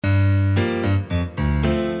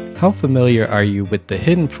How familiar are you with the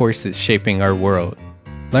hidden forces shaping our world?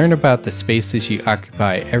 Learn about the spaces you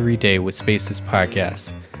occupy every day with Spaces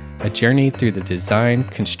Podcast, a journey through the design,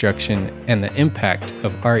 construction, and the impact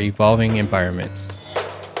of our evolving environments.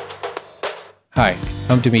 Hi,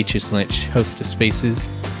 I'm Demetrius Lynch, host of Spaces,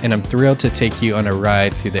 and I'm thrilled to take you on a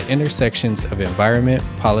ride through the intersections of environment,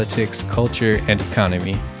 politics, culture, and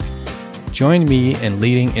economy. Join me and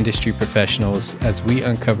leading industry professionals as we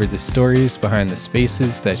uncover the stories behind the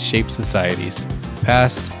spaces that shape societies,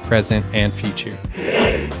 past, present, and future.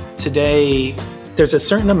 Today, there's a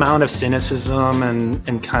certain amount of cynicism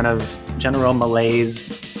and kind of general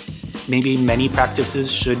malaise. Maybe many practices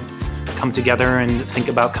should come together and think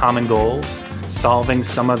about common goals, solving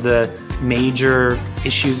some of the major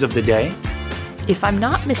issues of the day. If I'm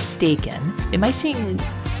not mistaken, am I seeing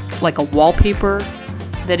like a wallpaper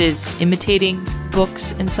that is imitating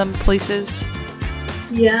books in some places?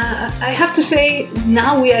 Yeah, I have to say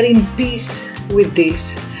now we are in peace with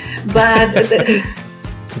this. But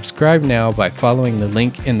Subscribe now by following the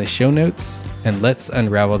link in the show notes, and let's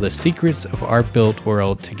unravel the secrets of our built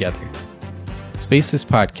world together. Spaces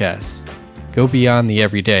Podcast. Go beyond the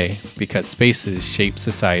everyday because spaces shape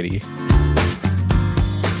society.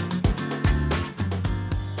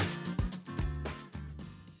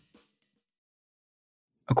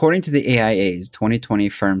 According to the AIA's 2020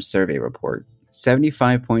 Firm Survey Report,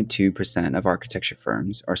 75.2% of architecture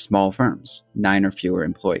firms are small firms, 9 or fewer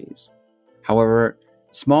employees. However,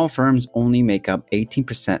 small firms only make up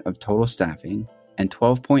 18% of total staffing and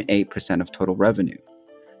 12.8% of total revenue.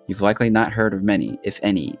 You've likely not heard of many, if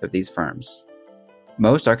any, of these firms.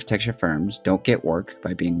 Most architecture firms don't get work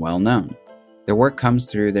by being well known. Their work comes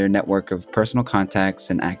through their network of personal contacts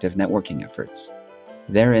and active networking efforts.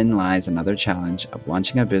 Therein lies another challenge of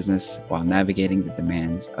launching a business while navigating the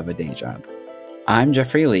demands of a day job. I'm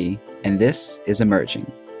Jeffrey Lee, and this is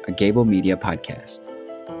Emerging, a Gable Media podcast.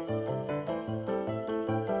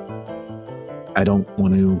 I don't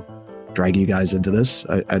want to drag you guys into this.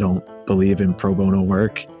 I don't believe in pro bono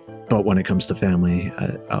work, but when it comes to family,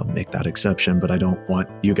 I'll make that exception, but I don't want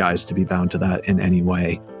you guys to be bound to that in any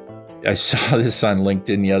way. I saw this on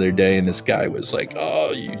LinkedIn the other day, and this guy was like,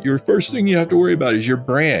 oh, your first thing you have to worry about is your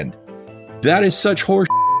brand. That is such horse.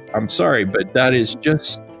 I'm sorry, but that is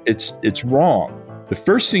just, it's wrong. The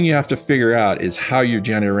first thing you have to figure out is how you're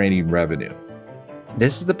generating revenue.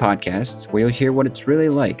 This is the podcast where you'll hear what it's really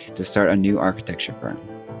like to start a new architecture firm.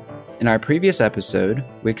 In our previous episode,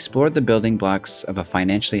 we explored the building blocks of a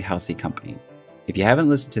financially healthy company. If you haven't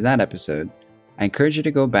listened to that episode, I encourage you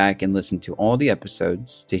to go back and listen to all the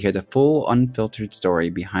episodes to hear the full, unfiltered story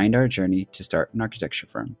behind our journey to start an architecture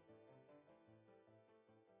firm.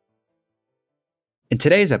 In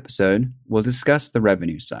today's episode, we'll discuss the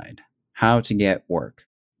revenue side, how to get work.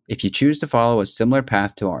 If you choose to follow a similar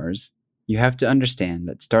path to ours, you have to understand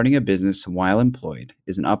that starting a business while employed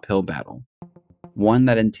is an uphill battle, one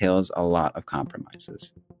that entails a lot of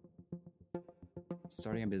compromises.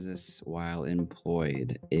 Starting a business while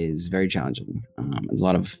employed is very challenging. A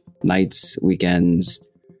lot of nights, weekends,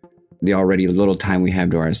 the already little time we have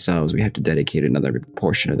to ourselves, we have to dedicate another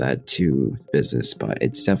portion of that to business. But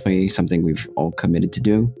it's definitely something we've all committed to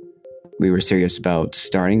do. We were serious about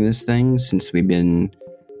starting this thing since we've been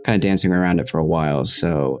kind of dancing around it for a while.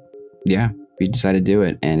 So yeah, we decided to do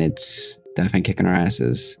it, and it's definitely kicking our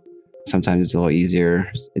asses. Sometimes it's a little easier.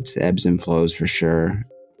 It's ebbs and flows for sure.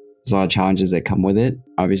 There's a lot of challenges that come with it.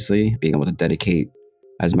 Obviously, being able to dedicate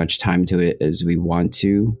as much time to it as we want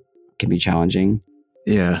to can be challenging.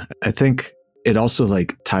 Yeah, I think it also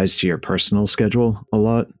ties to your personal schedule a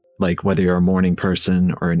lot. Like whether you're a morning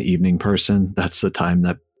person or an evening person, that's the time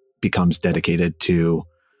that becomes dedicated to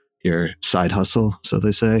your side hustle, so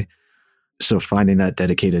they say. So finding that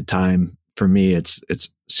dedicated time, for me, it's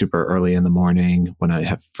super early in the morning when I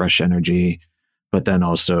have fresh energy. But then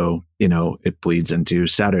also, it bleeds into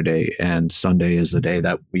Saturday, and Sunday is the day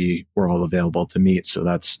that we're all available to meet. So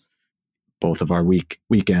that's both of our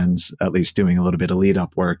weekends, at least doing a little bit of lead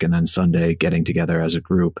up work, and then Sunday getting together as a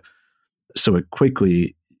group. So it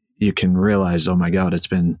quickly, you can realize, oh my God, it's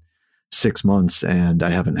been 6 months and I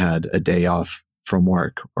haven't had a day off from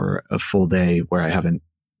work or a full day where I haven't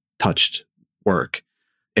touched work.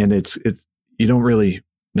 And it's you don't really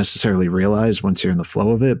necessarily realize once you're in the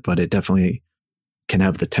flow of it, but it definitely can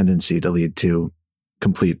have the tendency to lead to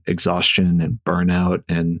complete exhaustion and burnout,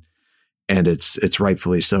 and it's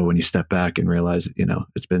rightfully so when you step back and realize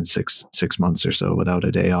it's been six months or so without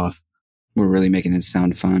a day off. We're really making this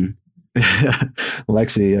sound fun.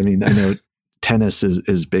 Lexi, I know tennis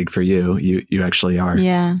is big for you. You actually are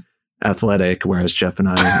athletic, whereas Jeff and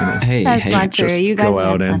I, That's not true. just You guys go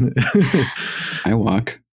out and I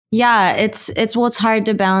walk. Yeah, it's hard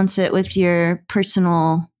to balance it with your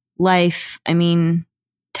personal life. I mean,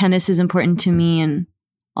 tennis is important to me, and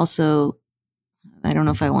also, I don't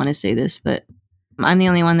know if I want to say this, but I'm the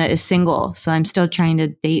only one that is single, so I'm still trying to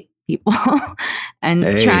date people and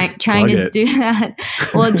trying to do that.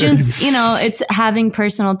 Well, just, it's having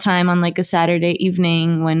personal time on like a Saturday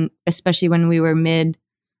evening especially when we were mid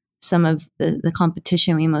some of the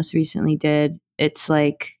competition we most recently did. It's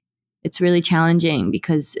like, it's really challenging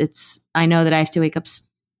because I know that I have to wake up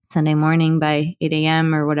Sunday morning by 8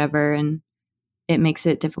 a.m. or whatever, and it makes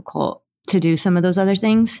it difficult to do some of those other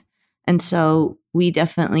things. And so we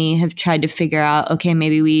definitely have tried to figure out, okay,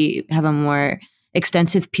 maybe we have a more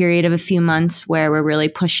extensive period of a few months where we're really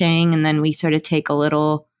pushing, and then we sort of take a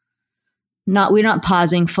little, we're not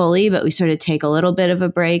pausing fully, but we sort of take a little bit of a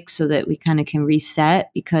break so that we kind of can reset,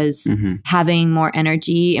 because having more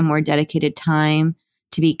energy and more dedicated time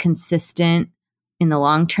to be consistent in the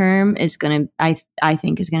long term is going to, I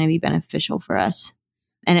think is going to be beneficial for us.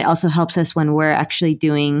 And it also helps us when we're actually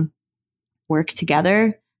doing work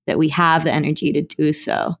together, that we have the energy to do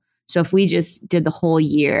so. So if we just did the whole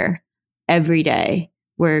year every day,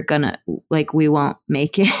 we won't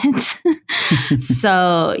make it.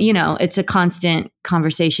 So, it's a constant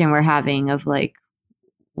conversation we're having of like,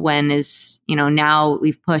 when is, now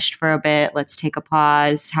we've pushed for a bit, let's take a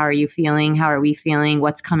pause. How are you feeling? How are we feeling?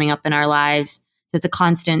 What's coming up in our lives? So it's a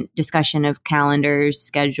constant discussion of calendars,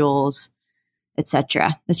 schedules,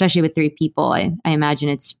 etc. Especially with 3 people. I imagine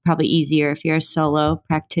it's probably easier if you're a solo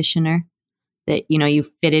practitioner, that, you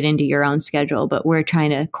fit it into your own schedule, but we're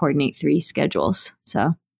trying to coordinate 3 schedules.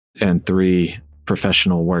 So, and 3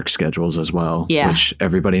 professional work schedules as well, which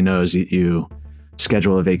everybody knows. You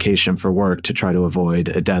schedule a vacation for work to try to avoid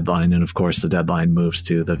a deadline. And of course, the deadline moves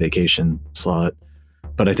to the vacation slot.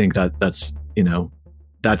 But I think that's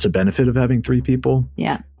a benefit of having 3 people.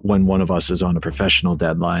 Yeah. When one of us is on a professional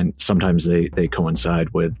deadline, sometimes they coincide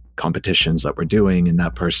with competitions that we're doing, and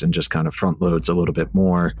that person just kind of front loads a little bit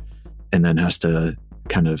more and then has to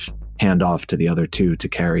kind of hand off to the other 2 to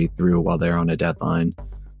carry through while they're on a deadline.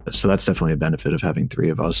 So that's definitely a benefit of having 3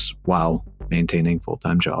 of us while maintaining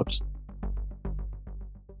full-time jobs.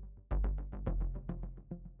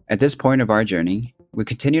 At this point of our journey, we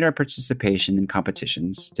continued our participation in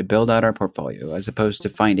competitions to build out our portfolio as opposed to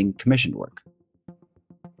finding commissioned work.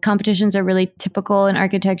 Competitions are really typical in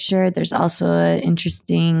architecture. There's also an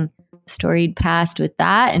interesting storied past with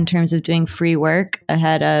that in terms of doing free work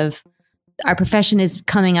ahead of our profession is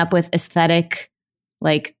coming up with aesthetic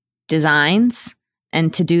like designs,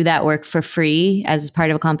 and to do that work for free as part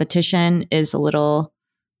of a competition is a little,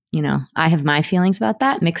 I have my feelings about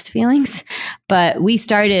that, mixed feelings, but we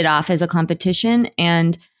started off as a competition,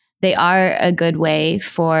 and they are a good way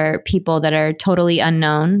for people that are totally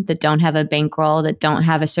unknown, that don't have a bankroll, that don't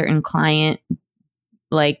have a certain client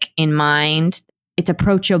like in mind. It's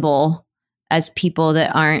approachable as people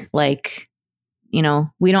that aren't like, we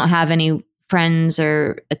don't have any friends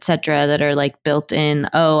or etc. that are like built in,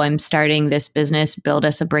 I'm starting this business, build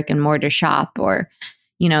us a brick and mortar shop, or,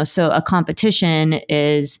 so a competition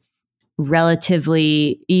is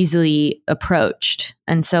relatively easily approached.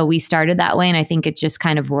 And so we started that way. And I think it just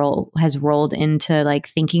kind of has rolled into like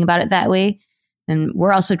thinking about it that way. And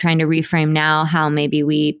we're also trying to reframe now how maybe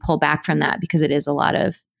we pull back from that, because it is a lot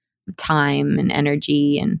of time and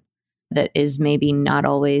energy, and that is maybe not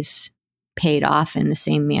always paid off in the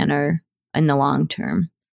same manner in the long term.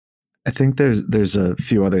 I think there's a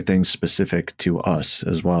few other things specific to us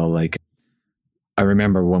as well. Like, I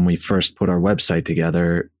remember when we first put our website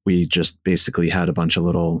together, we just basically had a bunch of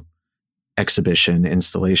little exhibition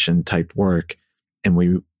installation type work. And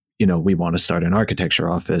we want to start an architecture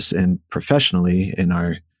office, and professionally in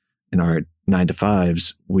our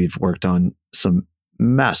 9-to-5s, we've worked on some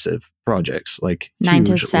massive projects, like 9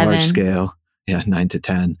 to huge, 7, large scale. Yeah. 9 to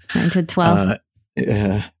 10, 9 to 12.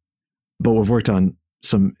 Yeah. But we've worked on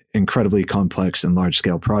some incredibly complex and large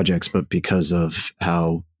scale projects, but because of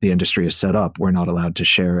how the industry is set up, we're not allowed to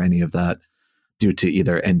share any of that due to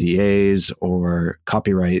either NDAs or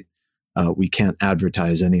copyright. We can't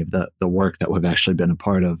advertise any of the work that we've actually been a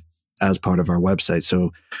part of as part of our website.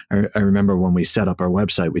 So I remember when we set up our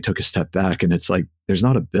website, we took a step back, and it's like, there's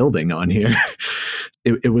not a building on here.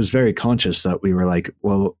 It was very conscious that we were like,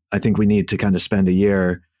 well, I think we need to kind of spend a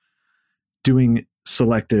year doing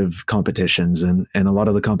selective competitions. And a lot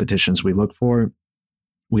of the competitions we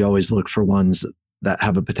always look for ones that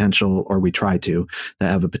have a potential, or we try to,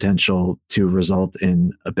 that have a potential to result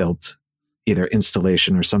in a built either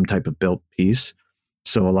installation or some type of built piece.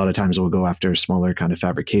 So a lot of times we'll go after smaller kind of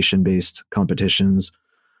fabrication based competitions.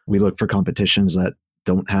 We look for competitions that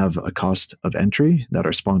don't have a cost of entry, that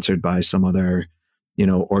are sponsored by some other,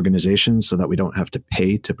 organizations, so that we don't have to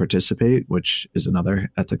pay to participate, which is another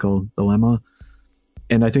ethical dilemma.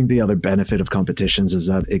 And I think the other benefit of competitions is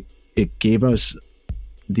that it gave us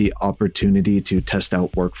the opportunity to test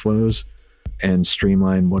out workflows and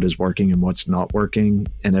streamline what is working and what's not working.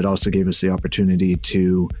 And it also gave us the opportunity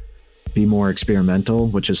to be more experimental,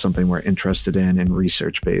 which is something we're interested in and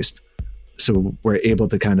research-based. So we're able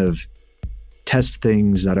to kind of test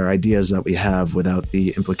things that are ideas that we have without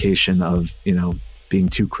the implication of, being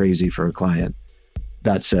too crazy for a client.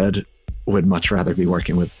 That said, would much rather be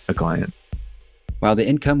working with a client. While the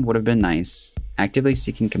income would have been nice, actively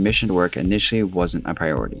seeking commissioned work initially wasn't a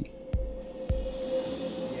priority.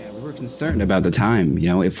 Yeah, we were concerned about the time.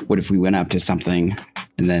 What if we went up to something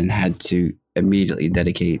and then had to immediately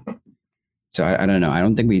dedicate? So I don't know. I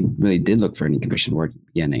don't think we really did look for any commissioned work at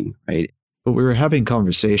the beginning, right? But we were having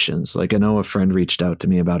conversations. Like, I know a friend reached out to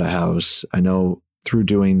me about a house. I know through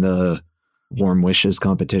doing the Warm Wishes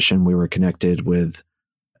competition, we were connected with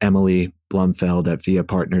Emily Blumfeld at Via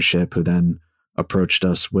Partnership, who then approached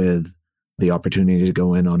us with the opportunity to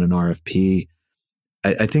go in on an RFP.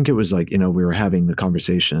 I think it was like, we were having the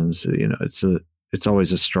conversations. It's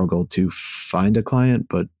always a struggle to find a client,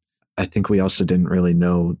 but I think we also didn't really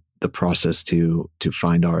know the process to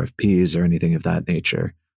find RFPs or anything of that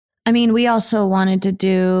nature. I mean, we also wanted to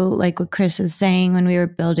do, like what Chris is saying, when we were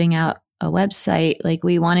building out a website, like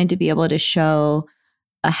we wanted to be able to show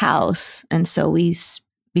a house. And so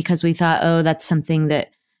because we thought, that's something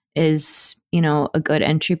that is, a good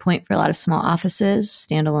entry point for a lot of small offices,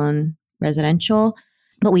 standalone residential.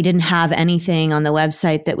 But we didn't have anything on the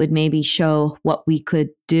website that would maybe show what we could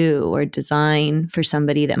do or design for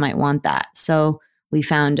somebody that might want that. So we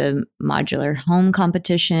found a modular home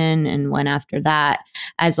competition and went after that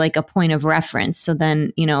as like a point of reference. So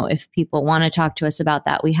then, if people want to talk to us about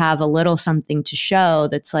that, we have a little something to show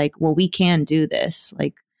that's like, well, we can do this.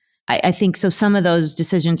 Like, I think so. Some of those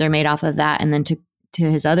decisions are made off of that. And then to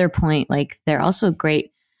his other point, like they're also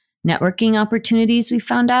great networking opportunities we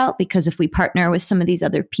found out, because if we partner with some of these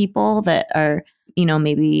other people that are,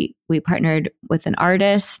 maybe we partnered with an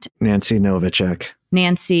artist. Nancy Novacek.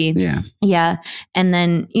 Yeah. And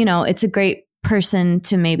then, it's a great person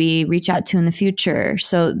to maybe reach out to in the future.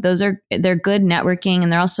 So they're good networking,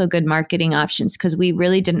 and they're also good marketing options, because we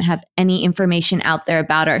really didn't have any information out there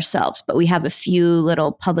about ourselves, but we have a few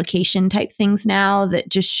little publication type things now that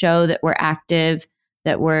just show that we're active,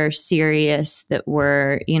 that we're serious, that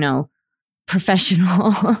we're,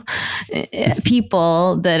 professional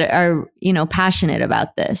people that are, passionate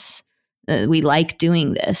about this. We like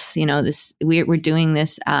doing this, we're doing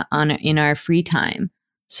this in our free time.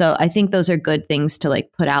 So I think those are good things to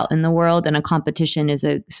like put out in the world, and a competition is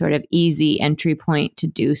a sort of easy entry point to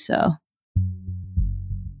do so.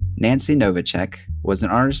 Nancy Novacek was an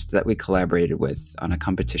artist that we collaborated with on a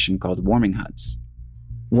competition called Warming Huts.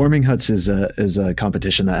 Warming Huts is a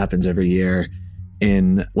competition that happens every year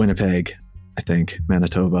in Winnipeg, I think,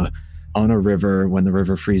 Manitoba, on a river. When the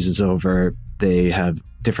river freezes over, they have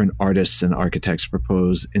different artists and architects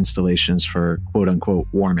propose installations for quote unquote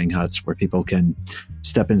warming huts, where people can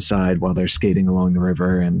step inside while they're skating along the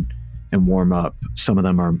river and warm up. Some of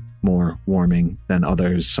them are more warming than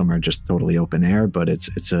others. Some are just totally open air, but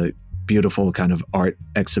it's a beautiful kind of art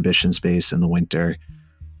exhibition space in the winter.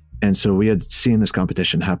 And so we had seen this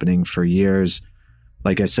competition happening for years.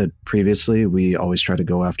 Like I said previously, we always try to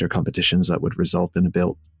go after competitions that would result in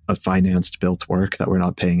a financed built work that we're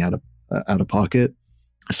not paying out of pocket.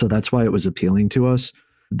 So that's why it was appealing to us.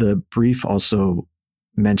 The brief also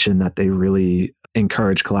mentioned that they really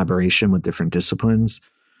encourage collaboration with different disciplines.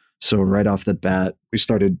 So right off the bat, we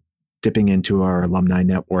started dipping into our alumni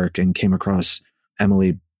network and came across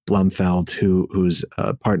Emily Blumfeld, who's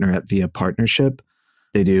a partner at Via Partnership.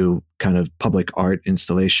 They do kind of public art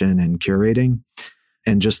installation and curating.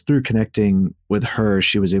 And just through connecting with her,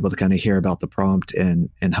 she was able to kind of hear about the prompt and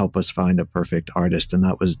help us find a perfect artist. And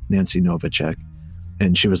that was Nancy Novacek.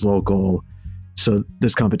 And she was local. So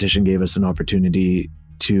this competition gave us an opportunity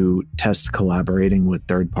to test collaborating with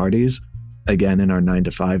third parties. Again, in our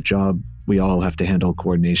 9-to-5 job, we all have to handle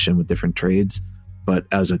coordination with different trades. But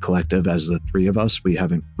as a collective, as the three of us, we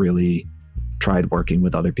haven't really tried working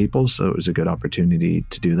with other people. So it was a good opportunity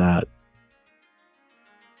to do that.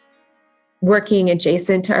 Working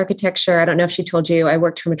adjacent to architecture, I don't know if she told you, I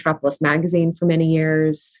worked for Metropolis Magazine for many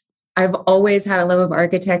years. I've always had a love of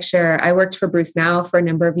architecture. I worked for Bruce Mau for a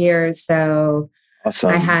number of years. So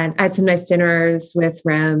Awesome. I had some nice dinners with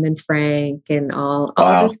Rem and Frank and all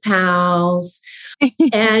Wow. of his pals.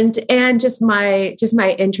 and just my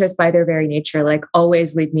interest by their very nature, like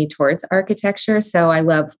always lead me towards architecture. So I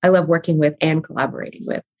love working with and collaborating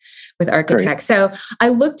with architects. Great. So I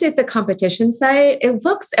looked at the competition site. It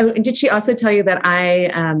looks, did she also tell you that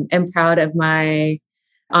I am proud of my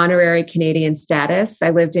honorary Canadian status? I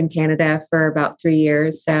lived in Canada for about 3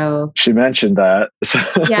 years. So she mentioned that.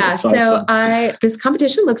 Yeah. So awesome. This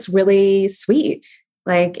competition looks really sweet.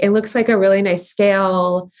 Like it looks like a really nice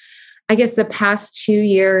scale. I guess the past 2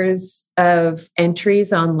 years of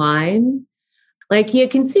entries online, like you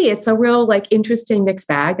can see it's a real like interesting mixed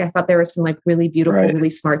bag. I thought there was some like really beautiful, really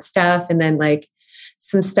smart stuff. And then like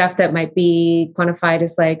some stuff that might be quantified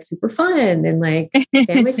as like super fun and like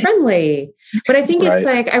family friendly. But I think it's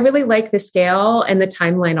like, I really like the scale, and the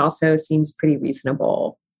timeline also seems pretty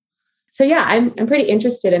reasonable. So yeah, I'm pretty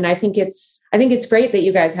interested. And I think it's great that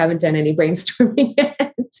you guys haven't done any brainstorming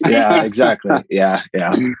yet. Yeah, exactly. Yeah.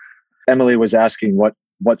 Emily was asking what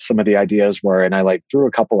some of the ideas were, and I like threw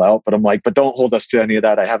a couple out, but I'm like, but don't hold us to any of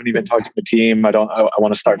that. I haven't even talked to the team. I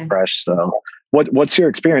want to start fresh. So what's your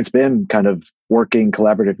experience been kind of working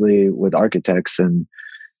collaboratively with architects, and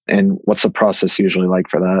what's the process usually like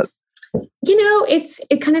for that? You know,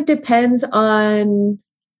 it kind of depends on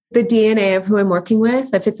the DNA of who I'm working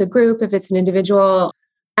with. If it's a group, if it's an individual.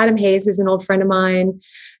 Adam Hayes is an old friend of mine.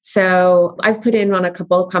 So I've put in on a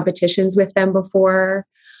couple of competitions with them before.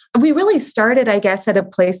 We really started, I guess, at a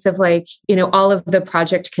place of like, you know, all of the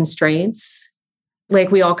project constraints.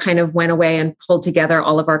 Like we all kind of went away and pulled together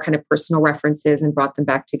all of our kind of personal references and brought them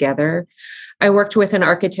back together. I worked with an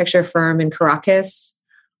architecture firm in Caracas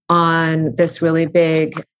on this really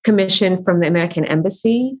big commission from the American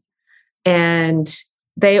Embassy. And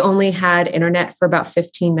they only had internet for about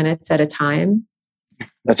 15 minutes at a time.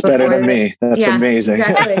 That's better than me. That's amazing.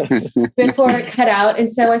 Exactly. Before it cut out.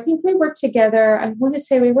 And so I think we worked together. I want to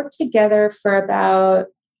say we worked together for about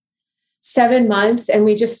 7 months. And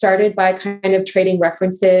we just started by kind of trading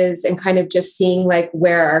references and kind of just seeing like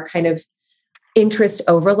where our kind of interest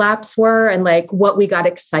overlaps were and like what we got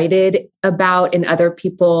excited about in other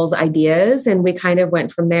people's ideas. And we kind of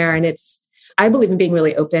went from there. And I believe in being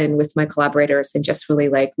really open with my collaborators and just really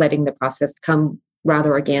like letting the process come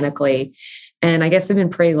rather organically. And I guess I've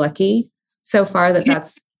been pretty lucky so far that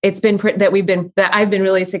I've been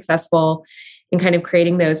really successful in kind of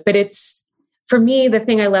creating those. But for me, the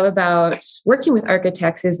thing I love about working with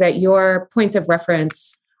architects is that your points of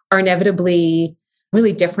reference are inevitably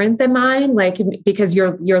really different than mine, like because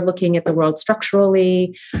you're looking at the world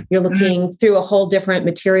structurally, you're looking through a whole different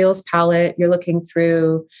materials palette, you're looking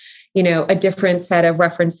through, you know, a different set of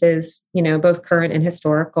references, you know, both current and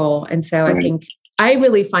historical. And so I think I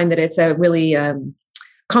really find that it's a really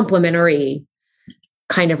complementary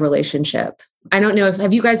kind of relationship. I don't know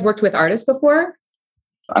have you guys worked with artists before?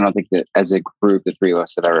 I don't think that as a group, the three of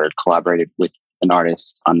us have ever collaborated with an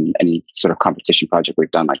artist on any sort of competition project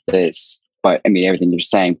we've done like this. But I mean, everything you're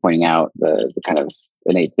saying, pointing out the kind of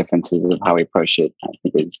innate differences of how we approach it, I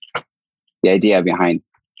think is the idea behind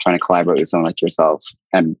trying to collaborate with someone like yourself.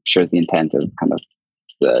 I'm sure the intent of kind of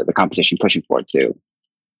the competition pushing for it too.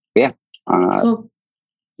 But yeah. Cool.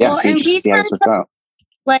 Well, and we tend to,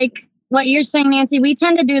 like what you're saying, Nancy, we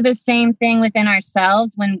tend to do the same thing within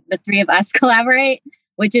ourselves when the three of us collaborate,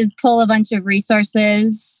 which is pull a bunch of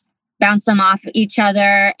resources, bounce them off each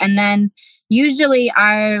other. And then usually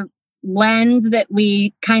our lens that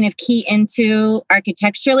we kind of key into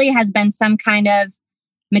architecturally has been some kind of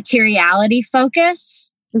materiality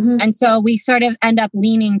focus. Mm-hmm. And so we sort of end up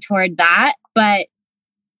leaning toward that. But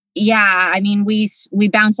yeah, I mean, we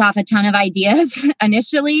bounce off a ton of ideas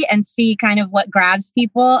initially and see kind of what grabs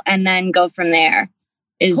people and then go from there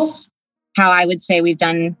is how I would say we've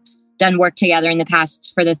done work together in the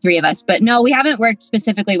past for the three of us. But no, we haven't worked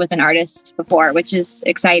specifically with an artist before, which is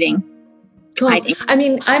exciting. Cool. I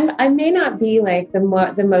mean, I may not be like the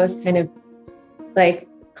most kind of like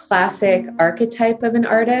classic archetype of an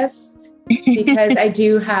artist because I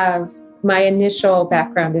do have my initial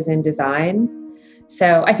background is in design.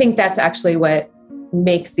 So I think that's actually what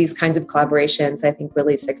makes these kinds of collaborations, I think,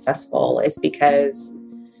 really successful is because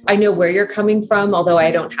I know where you're coming from, although I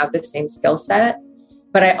don't have the same skill set,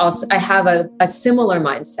 but I have a similar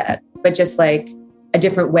mindset, but just like a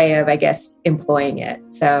different way of, I guess, employing it.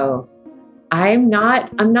 So I'm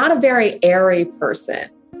not a very airy person.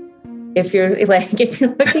 If you're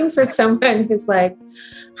looking for someone who's like,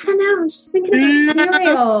 I don't know, I'm just thinking about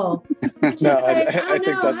cereal. I don't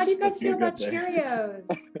know. How do you guys feel about Cheerios?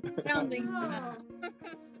 I don't think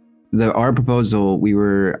so. Our proposal,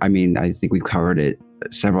 I think we covered it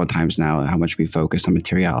several times now how much we focus on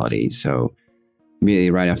materiality. So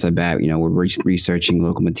immediately right off the bat, we're researching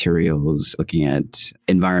local materials, looking at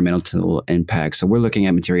environmental impacts. So we're looking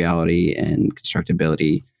at materiality and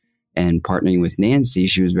constructability, and partnering with Nancy.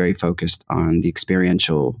 She was very focused on the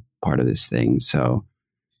experiential part of this thing. So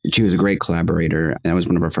she was a great collaborator. And that was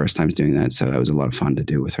one of our first times doing that. So that was a lot of fun to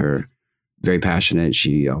do with her. Very passionate.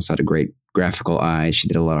 She also had a great graphical eye. She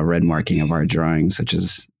did a lot of red marking of our drawings, which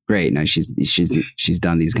is great. Now she's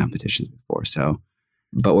done these competitions before. So,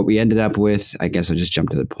 but what we ended up with, I guess I'll just jump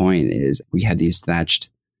to the point, is we had these thatched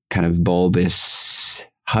kind of bulbous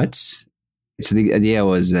huts. So the idea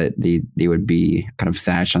was that they would be kind of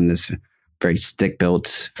thatched on this very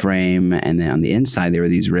stick-built frame, and then on the inside there were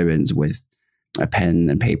these ribbons with a pen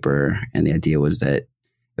and paper. And the idea was that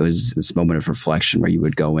it was this moment of reflection where you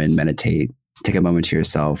would go in, meditate, take a moment to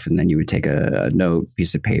yourself, and then you would take a note,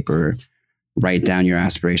 piece of paper, write down your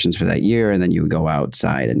aspirations for that year, and then you would go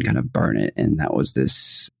outside and kind of burn it. And that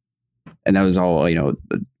was all,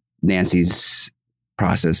 Nancy's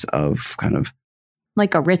process of kind of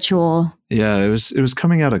like a ritual. Yeah, it was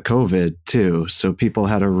coming out of COVID too. So people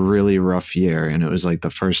had a really rough year, and it was like the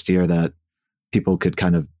first year that people could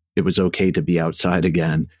it was okay to be outside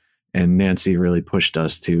again. And Nancy really pushed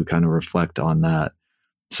us to kind of reflect on that.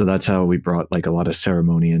 So that's how we brought like a lot of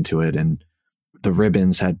ceremony into it. And the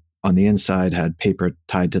ribbons on the inside had paper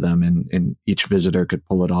tied to them, and each visitor could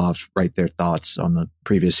pull it off, write their thoughts on the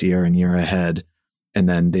previous year and year ahead. And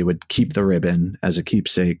then they would keep the ribbon as a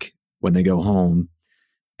keepsake when they go home.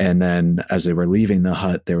 And then as they were leaving the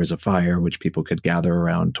hut, there was a fire which people could gather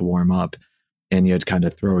around to warm up. And you'd kind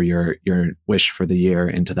of throw your wish for the year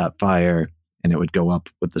into that fire, and it would go up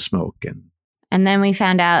with the smoke. And then we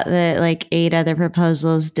found out that like 8 other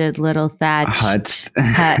proposals did little thatched huts.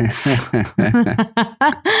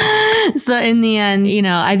 So in the end,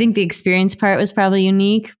 I think the experience part was probably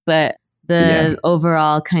unique, but the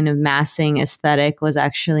overall kind of massing aesthetic was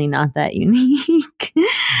actually not that unique.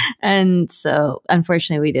 And so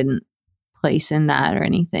unfortunately we didn't place in that or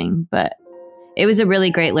anything, but it was a really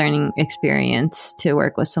great learning experience to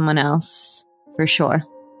work with someone else for sure.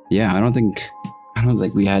 Yeah, I don't think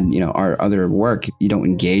we had, our other work, you don't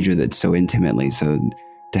engage with it so intimately. So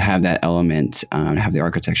to have that element, have the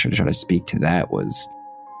architecture to try to speak to that was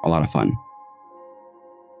a lot of fun.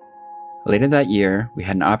 Later that year, we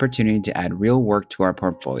had an opportunity to add real work to our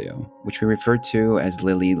portfolio, which we referred to as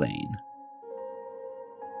Lily Lane.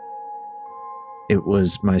 It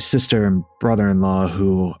was my sister and brother-in-law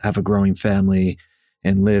who have a growing family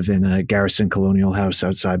and live in a Garrison Colonial House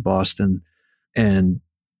outside Boston. And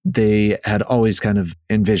they had always kind of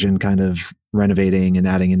envisioned kind of renovating and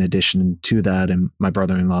adding an addition to that. And my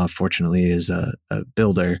brother-in-law, fortunately, is a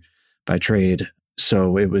builder by trade.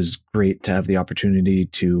 So it was great to have the opportunity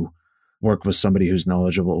to work with somebody who's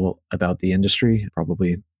knowledgeable about the industry,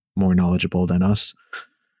 probably more knowledgeable than us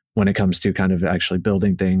when it comes to kind of actually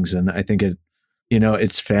building things. And I think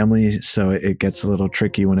it's family, so it gets a little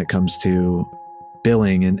tricky when it comes to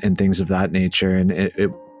billing and things of that nature. And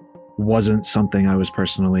it wasn't something I was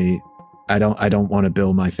personally, I don't want to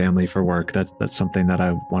bill my family for work. That's something that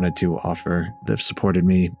I wanted to offer. They've supported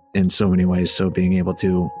me in so many ways. So being able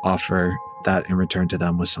to offer that in return to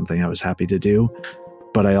them was something I was happy to do.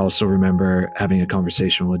 But I also remember having a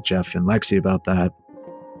conversation with Jeff and Lexi about that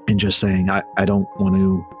and just saying, I don't want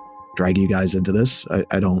to drag you guys into this.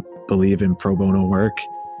 I don't believe in pro bono work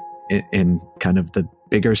in kind of the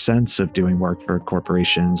bigger sense of doing work for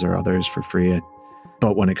corporations or others for free.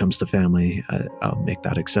 But when it comes to family, I'll make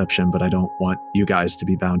that exception, but I don't want you guys to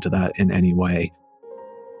be bound to that in any way.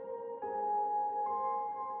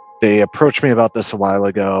 They approached me about this a while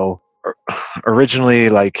ago. Originally,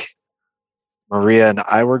 like Maria and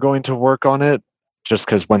I were going to work on it just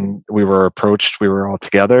because when we were approached, we were all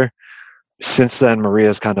together. Since then,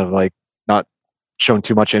 Maria's kind of like not shown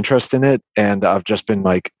too much interest in it. And I've just been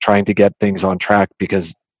like trying to get things on track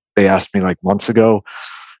because they asked me like months ago.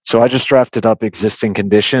 So I just drafted up existing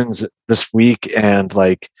conditions this week and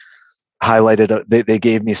like highlighted, they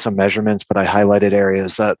gave me some measurements, but I highlighted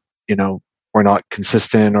areas that, were not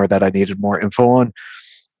consistent or that I needed more info on.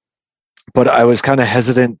 But I was kind of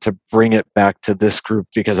hesitant to bring it back to this group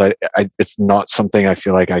because it's not something I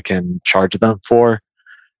feel like I can charge them for.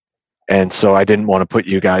 And so I didn't want to put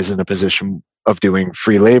you guys in a position of doing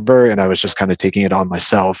free labor, and I was just kind of taking it on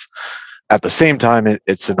myself. At the same time,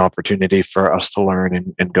 it's an opportunity for us to learn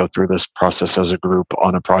and go through this process as a group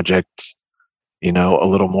on a project, a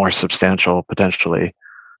little more substantial potentially.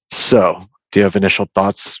 So do you have initial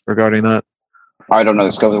thoughts regarding that? I don't know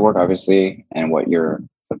the scope of the work, obviously, and what they're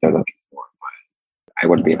looking for, but I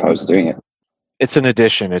wouldn't be opposed to doing it. it's an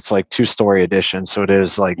addition. It's like 2-story addition, so it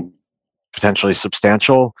is like potentially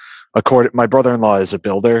substantial. My brother-in-law is a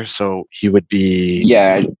builder, so he would be.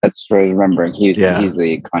 Yeah, that's what I was remembering. He's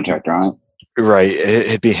the contractor on it. Right.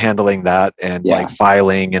 He'd be handling that and like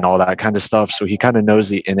filing and all that kind of stuff. So he kind of knows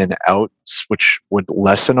the in and outs, which would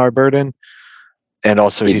lessen our burden. And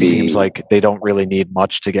also he seems like they don't really need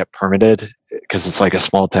much to get permitted because it's like a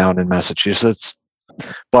small town in Massachusetts.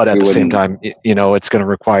 But at the same time, it's going to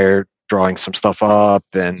require drawing some stuff up,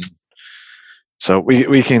 and so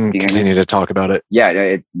we can continue to talk about it.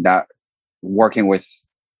 Yeah, not working with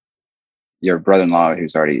your brother-in-law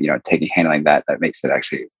who's already handling that makes it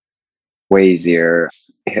actually way easier.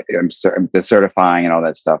 The certifying and all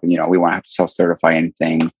that stuff, and we won't have to self-certify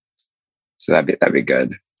anything, so that'd be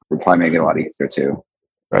good. We'll probably make it a lot easier too.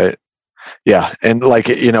 Right. Yeah, and like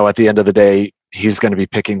at the end of the day, he's going to be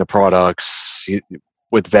picking the products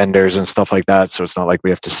with vendors and stuff like that. So it's not like we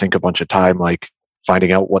have to sink a bunch of time like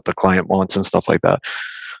finding out what the client wants and stuff like that.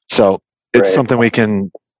 So it's something we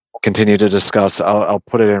can continue to discuss. I'll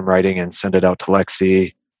put it in writing and send it out to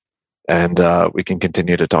Lexi, and we can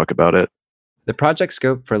continue to talk about it. The project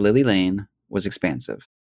scope for Lily Lane was expansive.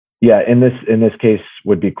 Yeah, in this case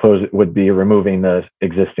would be removing the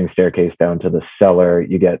existing staircase down to the cellar.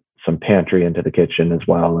 You get some pantry into the kitchen as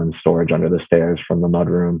well, and storage under the stairs from the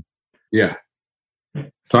mudroom. Yeah.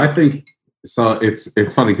 So I think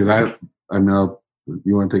it's funny because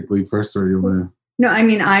you want to take the lead first, or you want to? No,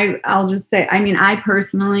 I'll just say, I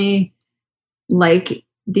personally like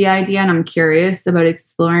the idea, and I'm curious about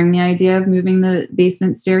exploring the idea of moving the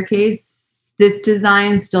basement staircase. This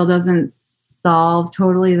design still doesn't solve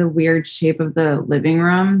totally the weird shape of the living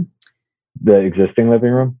room. The existing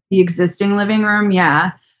living room? The existing living room,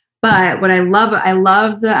 yeah. But what I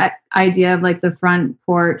love the idea of like the front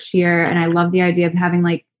porch here, and I love the idea of having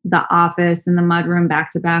like the office and the mudroom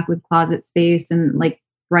back to back with closet space and like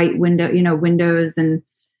bright windows and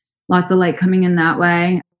lots of light coming in that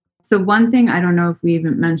way. So one thing, I don't know if we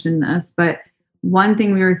even mentioned this, but one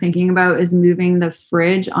thing we were thinking about is moving the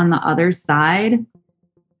fridge on the other side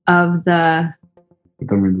of the. But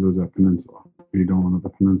then we lose that peninsula. You don't want the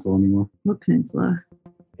peninsula anymore. What peninsula?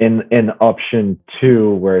 In option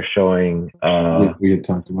 2, we're showing. We had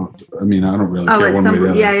talked about. I don't really care one way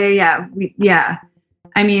or the other. Yeah.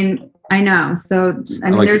 I know. So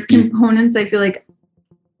there's components I feel like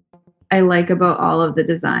I like about all of the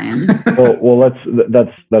designs. well,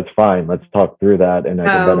 that's fine. Let's talk through that, and I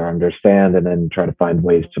can better understand, and then try to find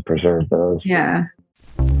ways to preserve those. Yeah.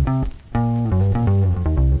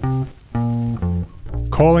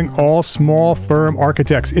 Calling all small firm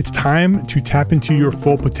architects. It's time to tap into your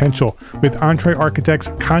full potential with Entree Architects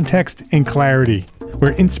Context and Clarity,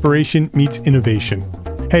 where inspiration meets innovation.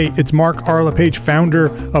 Hey, it's Mark R. LePage, founder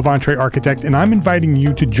of Entree Architect, and I'm inviting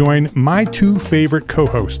you to join my 2 favorite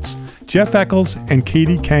co-hosts, Jeff Eccles and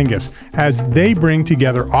Katie Kangas, as they bring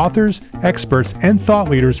together authors, experts, and thought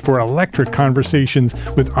leaders for electric conversations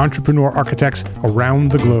with entrepreneur architects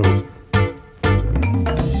around the globe.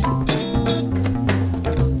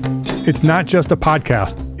 It's not just a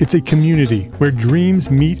podcast, it's a community where dreams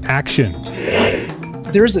meet action.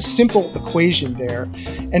 There's a simple equation there.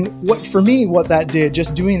 And what that did,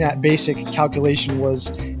 just doing that basic calculation, was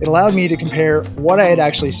it allowed me to compare what I had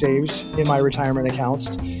actually saved in my retirement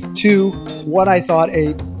accounts to what I thought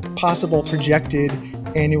a possible projected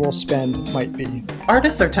annual spend might be.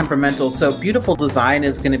 Artists are temperamental, so beautiful design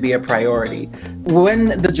is going to be a priority.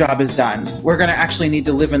 When the job is done, we're going to actually need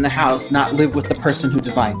to live in the house, not live with the person who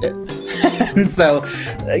designed it. And so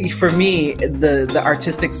for me, the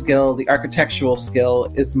artistic skill, the architectural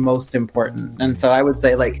skill is most important. And so I would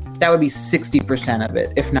say that would be 60% of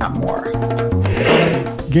it, if not more.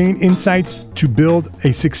 Gain insights to build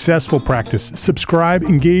a successful practice. Subscribe,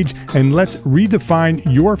 engage, and let's redefine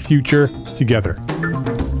your future together.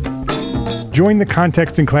 Join the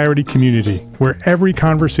Context and Clarity community, where every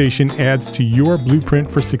conversation adds to your blueprint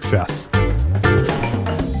for success.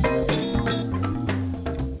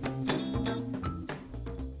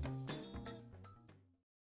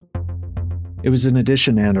 It was an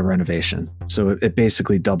addition and a renovation, so it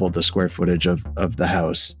basically doubled the square footage of the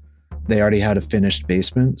house. They already had a finished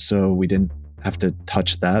basement, so we didn't have to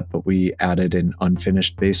touch that, but we added an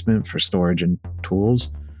unfinished basement for storage and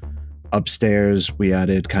tools. Upstairs, we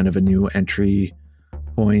added kind of a new entry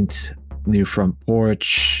point, new front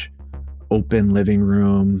porch, open living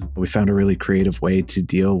room. We found a really creative way to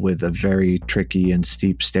deal with a very tricky and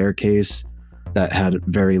steep staircase that had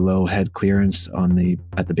very low head clearance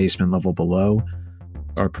at the basement level below.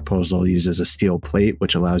 Our proposal uses a steel plate,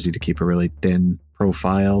 which allows you to keep a really thin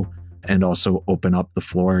profile and also open up the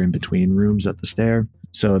floor in between rooms at the stair.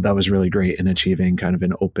 So that was really great in achieving kind of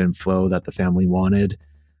an open flow that the family wanted.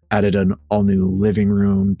 Added an all new living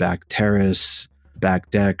room, back terrace,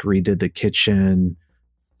 back deck, redid the kitchen.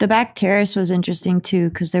 The back terrace was interesting too,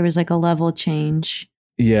 because there was like a level change.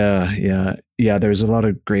 Yeah. There was a lot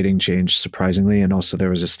of grading change, surprisingly. And also there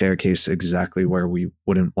was a staircase exactly where we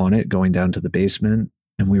wouldn't want it going down to the basement.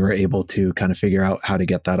 And we were able to kind of figure out how to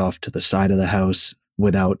get that off to the side of the house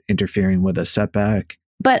without interfering with a setback.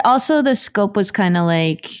 But also the scope was kind of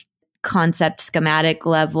like concept schematic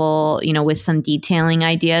level, with some detailing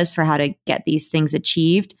ideas for how to get these things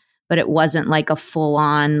achieved. But it wasn't like a full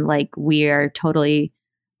on, like we are totally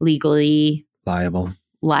legally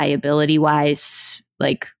liability wise,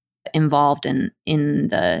 like involved in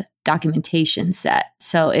the documentation set.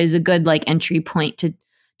 So it was a good like entry point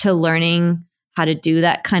to learning how to do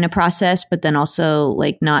that kind of process, but then also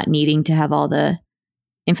like not needing to have all the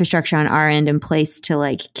infrastructure on our end in place to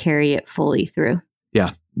like carry it fully through.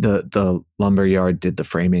 Yeah. The lumber yard did the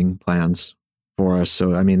framing plans for us.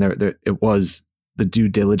 So, I mean, there it was, the due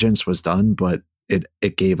diligence was done, but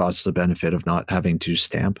it gave us the benefit of not having to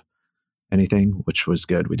stamp anything, which was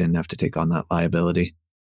good. We didn't have to take on that liability.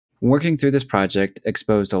 Working through this project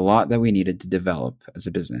exposed a lot that we needed to develop as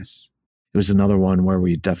a business. It was another one where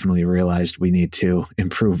we definitely realized we need to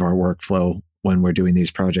improve our workflow when we're doing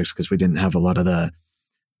these projects because we didn't have a lot of the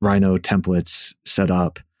Rhino templates set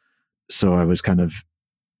up. So I was kind of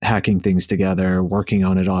hacking things together, working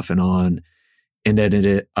on it off and on, and ended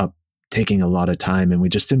it up taking a lot of time. And we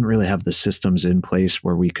just didn't really have the systems in place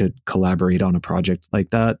where we could collaborate on a project like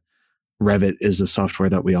that. Revit is a software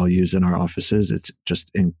that we all use in our offices. It's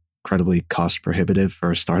just incredibly cost prohibitive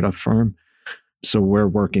for a startup firm. So we're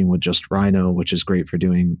working with just Rhino, which is great for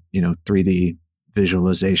doing, 3D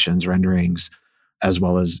visualizations, renderings, as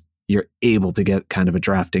well as you're able to get kind of a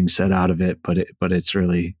drafting set out of it, but it's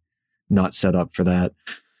really not set up for that.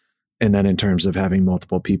 And then in terms of having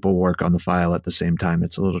multiple people work on the file at the same time,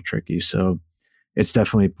 it's a little tricky. So it's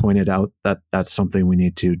definitely pointed out that that's something we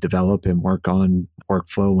need to develop and work on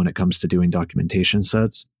workflow when it comes to doing documentation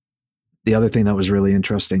sets. The other thing that was really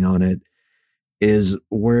interesting on it is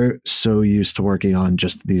we're so used to working on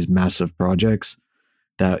just these massive projects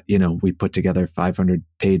that, we put together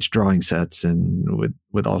 500-page drawing sets and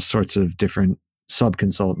with all sorts of different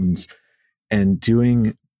sub-consultants. And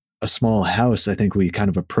doing a small house, I think we kind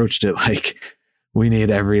of approached it like we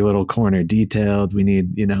need every little corner detailed. We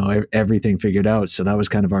need, everything figured out. So that was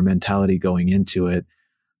kind of our mentality going into it.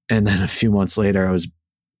 And then a few months later, I was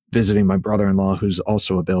visiting my brother-in-law, who's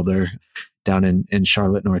also a builder down in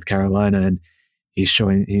Charlotte, North Carolina. And he's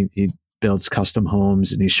showing, he builds custom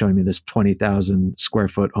homes, and he's showing me this 20,000 square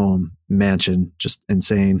foot home mansion, just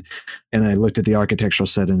insane. And I looked at the architectural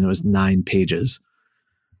set and it was 9 pages.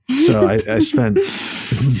 So I spent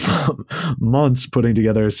months putting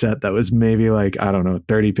together a set that was maybe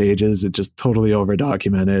 30 pages. It just totally over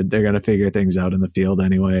documented. They're going to figure things out in the field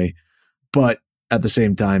anyway. But at the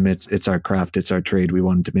same time, it's our craft, it's our trade. We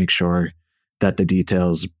wanted to make sure that the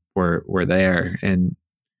details were there. And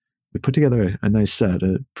we put together a nice set,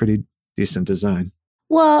 a pretty decent design.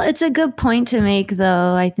 Well, it's a good point to make,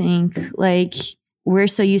 though, I think. We're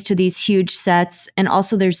so used to these huge sets, and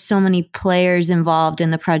also there's so many players involved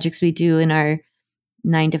in the projects we do in our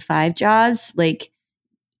 9-to-5 jobs.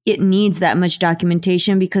 It needs that much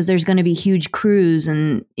documentation because there's going to be huge crews,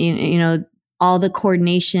 and all the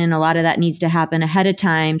coordination, a lot of that needs to happen ahead of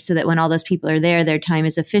time so that when all those people are there, their time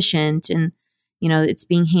is efficient, and it's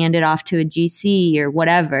being handed off to a GC or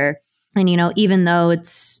whatever. And even though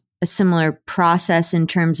it's a similar process in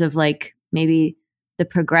terms of maybe the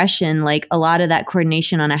progression, a lot of that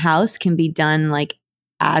coordination on a house can be done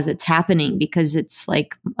as it's happening, because it's a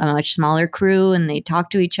much smaller crew and they talk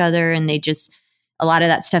to each other, and a lot of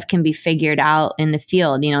that stuff can be figured out in the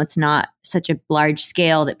field. It's not such a large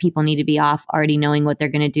scale that people need to be off already knowing what they're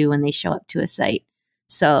going to do when they show up to a site.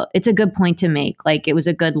 So it's a good point to make. It was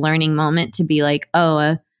a good learning moment to be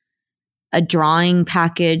a drawing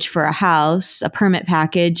package for a house, a permit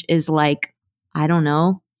package is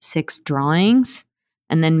 6 drawings.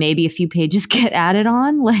 And then maybe a few pages get added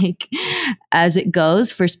on, as it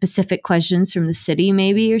goes for specific questions from the city,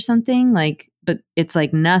 maybe, or something. But it's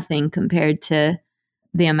nothing compared to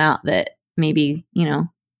the amount that maybe,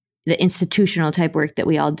 the institutional type work that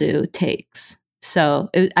we all do takes. So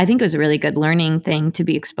I think it was a really good learning thing to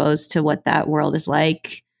be exposed to what that world is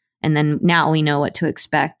like. And then now we know what to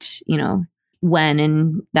expect, when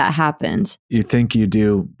and that happens. You think you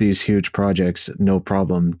do these huge projects, no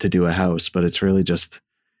problem to do a house, but it's really just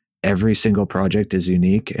every single project is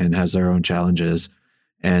unique and has their own challenges.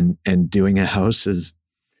 And doing a house is,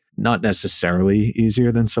 Not necessarily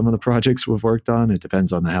easier than some of the projects we've worked on. It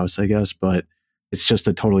depends on the house, I guess, but it's just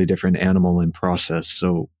a totally different animal and process.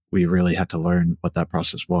 So we really had to learn what that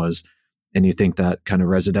process was. And you think that kind of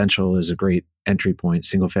residential is a great entry point,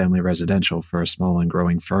 single family residential for a small and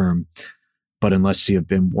growing firm. But unless you've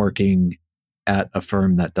been working at a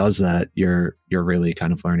firm that does that, you're really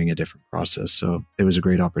kind of learning a different process. So it was a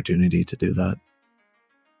great opportunity to do that.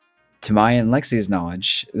 To my and Lexi's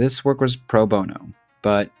knowledge, this work was pro bono.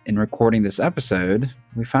 But in recording this episode,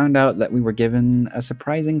 we found out that we were given a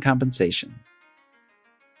surprising compensation.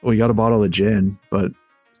 We got a bottle of gin, but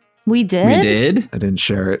we did? We did? I didn't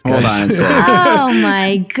share it. Hold on a second. Oh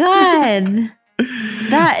my God.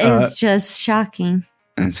 That is just shocking.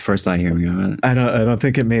 That's the first I hear of it. I don't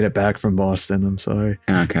think it made it back from Boston. I'm sorry.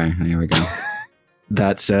 Okay, there we go.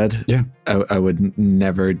 That said, yeah, I would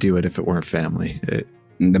never do it if it weren't family.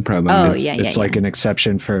 The pro bono. It's like an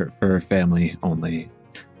exception for family only.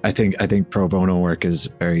 I think pro bono work is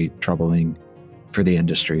very troubling for the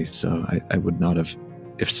industry. So I would not have,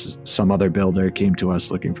 if some other builder came to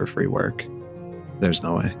us looking for free work, there's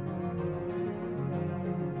no way.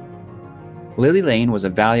 Lily Lane was a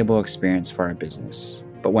valuable experience for our business,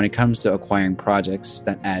 but when it comes to acquiring projects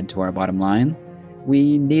that add to our bottom line,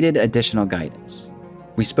 we needed additional guidance.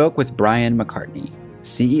 We spoke with Brian McCartney,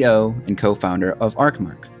 CEO and co-founder of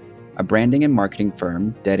ArcMark, a branding and marketing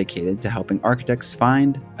firm dedicated to helping architects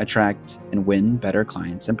find, attract, and win better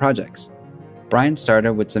clients and projects. Brian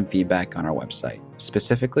started with some feedback on our website,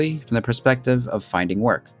 specifically from the perspective of finding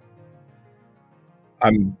work.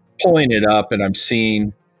 I'm pulling it up and I'm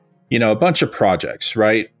seeing, a bunch of projects,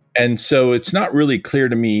 right? And so it's not really clear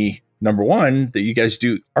to me, number one, that you guys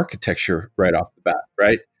do architecture right off the bat,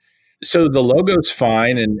 right? So the logo's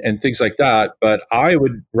fine and things like that, but I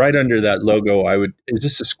would, right under that logo, is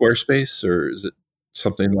this a Squarespace or is it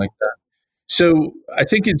something like that? So I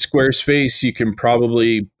think in Squarespace, you can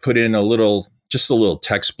probably put in just a little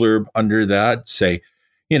text blurb under that, say,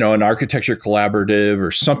 an architecture collaborative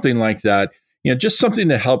or something like that. Just something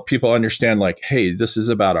to help people understand, like, hey, this is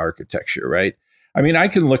about architecture, right? I mean, I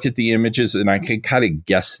can look at the images and I can kind of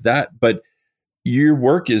guess that, but your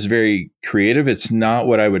work is very creative. It's not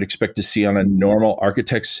what I would expect to see on a normal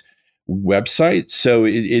architect's website. So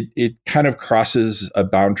it kind of crosses a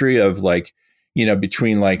boundary of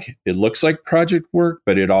between it looks like project work,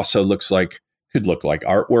 but it also could look like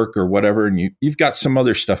artwork or whatever. And you've got some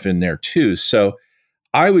other stuff in there too. So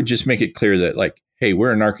I would just make it clear that hey,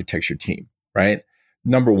 we're an architecture team, right?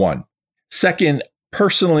 Number one. Second,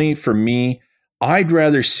 personally, for me, I'd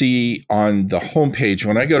rather see on the homepage,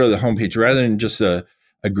 when I go to the homepage, rather than just a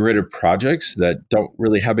grid of projects that don't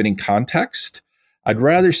really have any context, I'd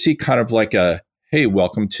rather see kind of like a, hey,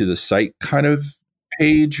 welcome to the site kind of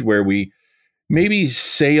page where we maybe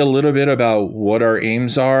say a little bit about what our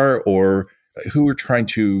aims are or who we're trying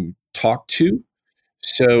to talk to.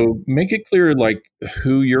 So make it clear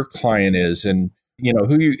who your client is and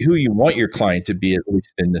who you want your client to be, at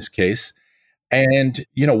least in this case. And,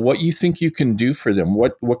 what you think you can do for them,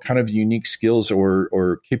 what kind of unique skills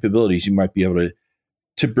or capabilities you might be able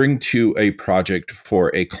to bring to a project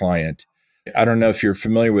for a client. I don't know if you're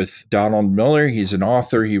familiar with Donald Miller. He's an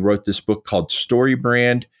author. He wrote this book called Story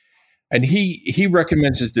Brand. And he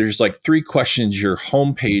recommends that there's 3 questions your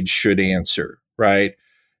homepage should answer, right?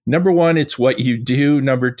 Number 1, it's what you do.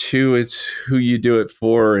 Number 2, it's who you do it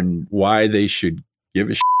for and why they should give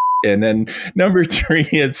a shit. And then number 3,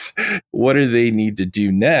 it's what do they need to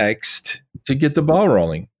do next to get the ball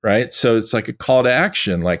rolling, right? So it's like a call to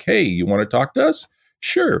action, hey, you want to talk to us?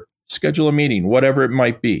 Sure. Schedule a meeting, whatever it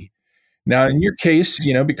might be. Now, in your case,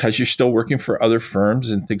 because you're still working for other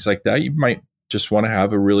firms and things like that, you might just want to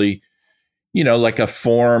have a really, like a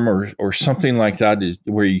form or something like that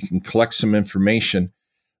where you can collect some information.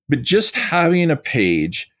 But just having a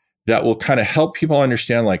page that will kind of help people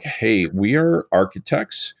understand, hey, we are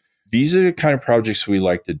architects. These are the kind of projects we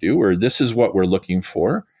like to do, or this is what we're looking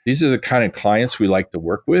for. These are the kind of clients we like to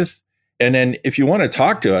work with. And then if you want to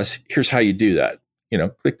talk to us, here's how you do that.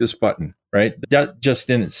 Click this button, right? That just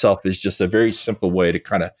in itself is just a very simple way to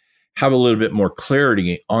kind of have a little bit more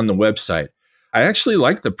clarity on the website. I actually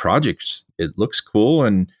like the projects. It looks cool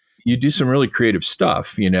and you do some really creative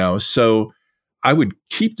stuff, So I would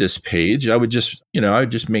keep this page. I would just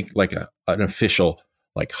make an official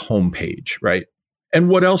homepage, right? And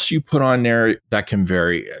what else you put on there, that can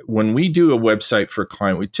vary. When we do a website for a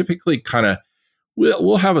client, we typically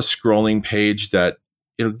we'll have a scrolling page that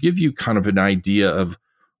it'll give you kind of an idea of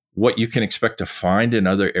what you can expect to find in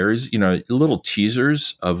other areas, little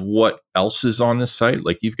teasers of what else is on the site.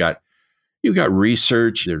 You've got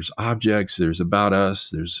research, there's objects, there's about us,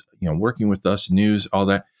 there's, working with us, news, all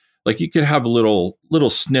that. Like you could have little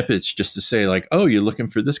snippets just to say like, oh, you're looking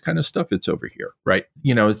for this kind of stuff, it's over here, right?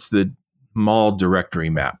 It's the mall directory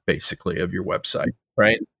map basically of your website,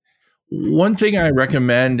 right? One thing I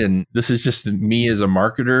recommend, and this is just me as a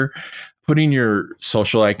marketer, putting your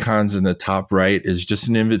social icons in the top right is just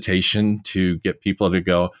an invitation to get people to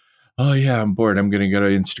go, oh yeah, I'm bored, I'm going to go to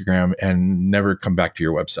Instagram and never come back to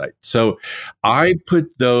your website. So I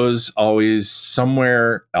put those always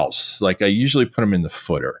somewhere else. Like I usually put them in the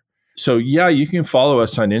footer. So yeah, you can follow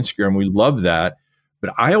us on Instagram. We love that.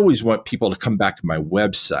 But I always want people to come back to my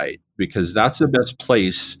website because that's the best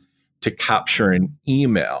place to capture an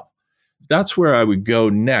email. That's where I would go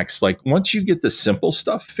next. Like once you get the simple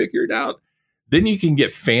stuff figured out, then you can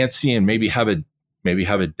get fancy and maybe have a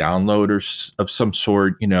download of some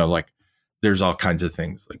sort. Like there's all kinds of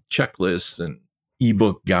things like checklists and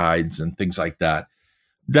ebook guides and things like that.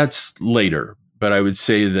 That's later. But I would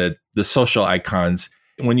say that the social icons,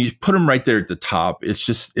 when you put them right there at the top,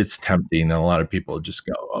 it's tempting. And a lot of people just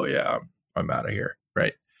go, oh yeah, I'm out of here.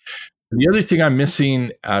 Right. The other thing I'm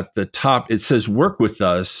missing at the top, it says work with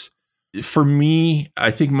us. For me,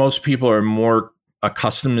 I think most people are more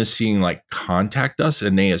accustomed to seeing like contact us,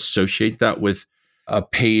 and they associate that with a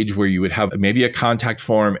page where you would have maybe a contact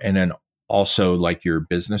form and then also like your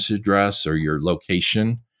business address or your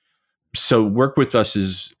location. So work with us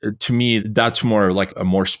is, to me, that's more like a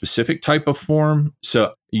more specific type of form.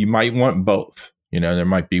 So you might want both. There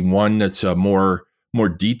might be one that's a more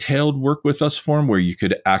detailed work with us form where you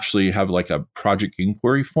could actually have like a project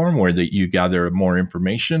inquiry form where that you gather more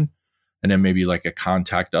information. And then maybe like a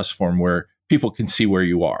contact us form where people can see where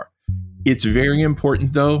you are. It's very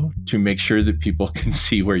important, though, to make sure that people can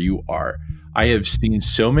see where you are. I have seen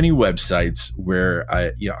so many websites where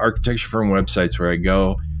architecture firm websites where I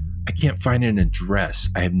go, I can't find an address.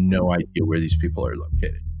 I have no idea where these people are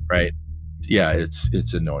located, right? Yeah,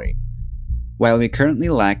 it's annoying. While we currently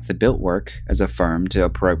lack the built work as a firm to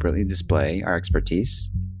appropriately display our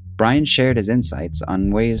expertise, Brian shared his insights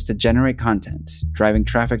on ways to generate content, driving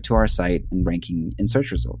traffic to our site and ranking in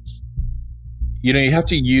search results. You have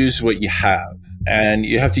to use what you have, and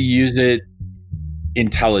you have to use it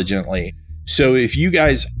intelligently. So if you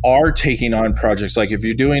guys are taking on projects, like if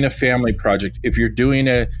you're doing a family project, if you're doing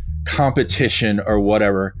a competition or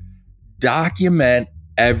whatever, document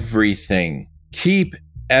everything. Keep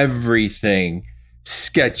everything.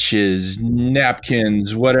 Sketches,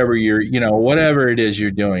 napkins, whatever whatever it is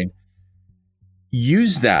you're doing.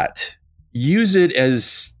 Use that. Use it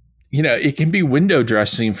as, it can be window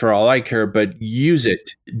dressing for all I care, but use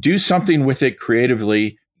it. Do something with it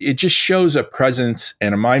creatively. It just shows a presence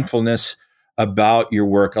and a mindfulness about your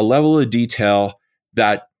work, a level of detail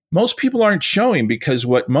that most people aren't showing, because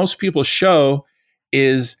what most people show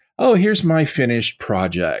is, oh, here's my finished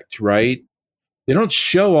project, right? They don't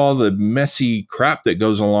show all the messy crap that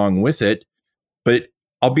goes along with it. But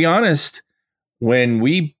I'll be honest, when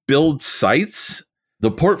we build sites,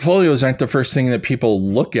 the portfolios aren't the first thing that people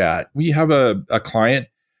look at. We have a client,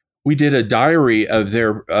 we did a diary of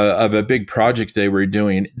of a big project they were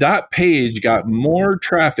doing. That page got more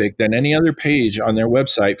traffic than any other page on their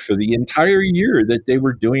website for the entire year that they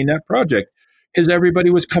were doing that project, because everybody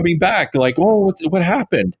was coming back like, oh, what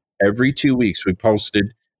happened? Every 2 weeks we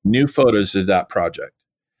posted new photos of that project.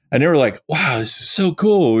 And they were like, wow, this is so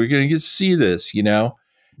cool. We're going to get to see this,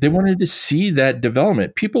 They wanted to see that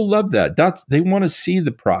development. People love that. They want to see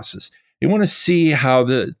the process. They want to see how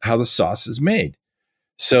the sauce is made.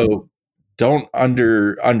 So don't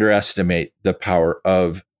underestimate the power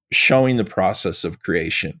of showing the process of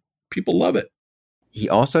creation. People love it. He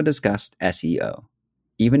also discussed SEO,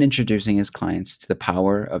 even introducing his clients to the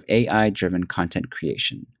power of AI-driven content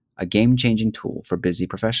creation, a game-changing tool for busy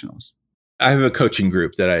professionals. I have a coaching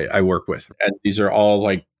group that I work with, and these are all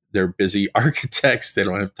like, they're busy architects. They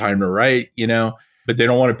don't have time to write, but they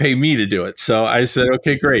don't want to pay me to do it. So I said,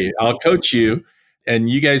 okay, great. I'll coach you and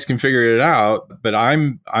you guys can figure it out. But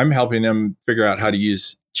I'm helping them figure out how to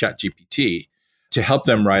use ChatGPT to help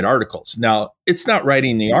them write articles. Now, it's not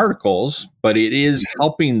writing the articles, but it is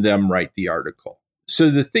helping them write the article.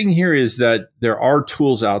 So the thing here is that there are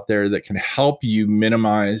tools out there that can help you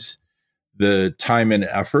minimize the time and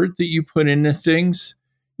effort that you put into things.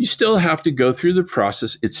 You still have to go through the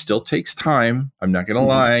process. It still takes time. I'm not going to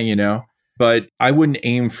lie, but I wouldn't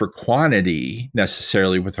aim for quantity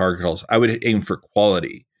necessarily with articles. I would aim for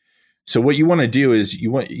quality. So what you want to do is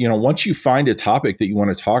once you find a topic that you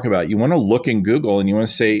want to talk about, you want to look in Google and you want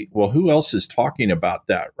to say, well, who else is talking about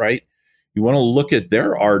that, right? You want to look at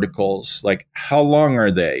their articles, like how long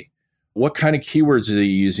are they? What kind of keywords are they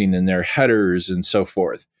using in their headers and so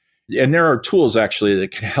forth? And there are tools actually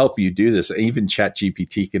that can help you do this. Even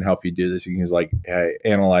ChatGPT can help you do this. You can like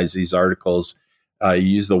analyze these articles. You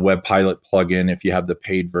use the WebPilot plugin if you have the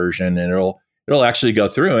paid version, and it'll actually go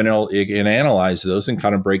through and it can analyze those and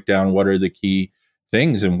kind of break down what are the key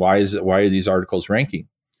things and why are these articles ranking.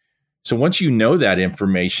 So once you know that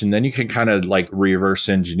information, then you can kind of like reverse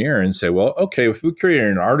engineer and say, well, okay, if we created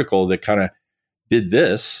an article that kind of did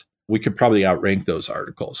this, we could probably outrank those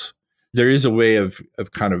articles. There is a way of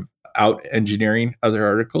kind of out engineering other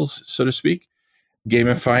articles, so to speak,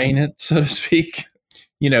 gamifying it, so to speak.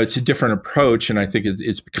 It's a different approach, and I think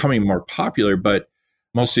it's becoming more popular, but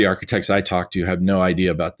most of the architects I talk to have no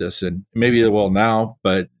idea about this, and maybe they will now,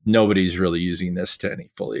 but nobody's really using this to any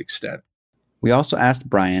fully extent. We also asked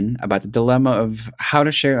Brian about the dilemma of how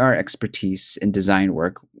to share our expertise in design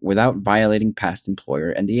work without violating past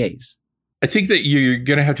employer NDAs. I think that you're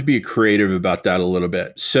going to have to be creative about that a little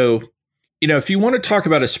bit. So, if you want to talk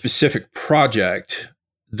about a specific project,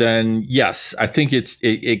 then yes, I think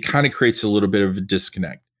it kind of creates a little bit of a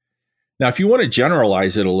disconnect. Now, if you want to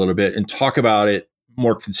generalize it a little bit and talk about it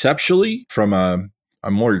more conceptually from a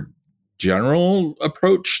more general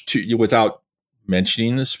approach to without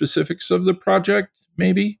mentioning the specifics of the project,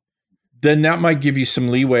 maybe, then that might give you some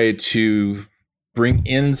leeway to bring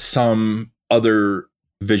in some other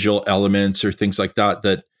visual elements or things like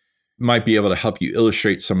that might be able to help you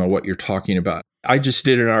illustrate some of what you're talking about. I just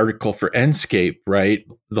did an article for Enscape, right?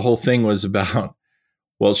 The whole thing was about,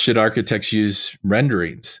 well, should architects use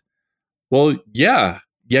renderings? Well, yeah,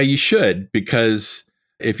 you should, because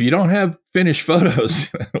if you don't have finished photos,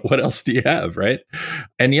 what else do you have, right?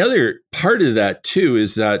 And the other part of that too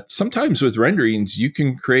is that sometimes with renderings, you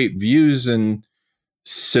can create views and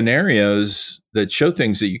scenarios that show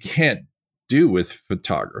things that you can't do with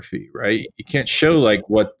photography, right? You can't show like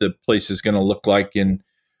what the place is going to look like in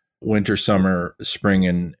winter, summer, spring,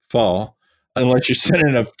 and fall, unless you're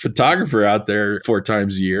sending a photographer out there 4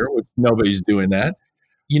 times a year, which nobody's doing that.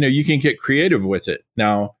 You can get creative with it.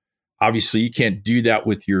 Now, obviously, you can't do that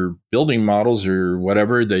with your building models or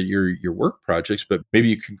whatever that your work projects, but maybe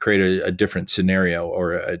you can create a different scenario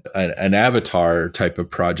or an avatar type of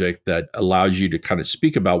project that allows you to kind of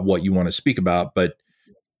speak about what you want to speak about, but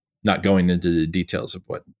not going into the details of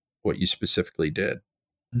what you specifically did.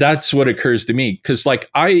 That's what occurs to me. Because like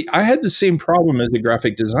I had the same problem as a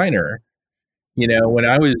graphic designer. When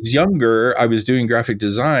I was younger, I was doing graphic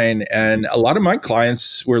design, and a lot of my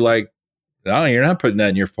clients were like, no, you're not putting that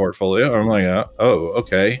in your portfolio. I'm like, oh,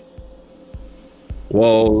 okay.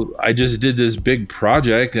 Well, I just did this big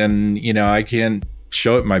project and, I can't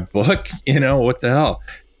show it in my book. What the hell?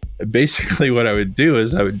 Basically, what I would do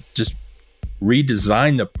is I would just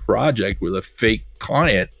redesign the project with a fake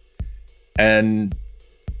client and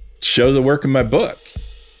show the work in my book.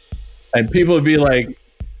 And people would be like,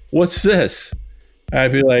 what's this? And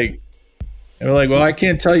I'd be like, well, I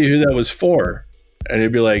can't tell you who that was for. And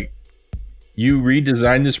they'd be like, you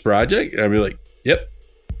redesigned this project? And I'd be like, yep.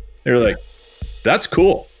 They were like, that's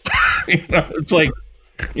cool. It's like,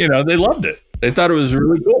 they loved it. They thought it was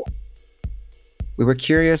really cool. We were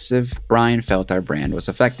curious if Brian felt our brand was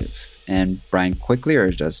effective, and Brian quickly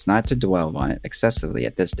urged us not to dwell on it excessively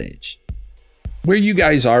at this stage. Where you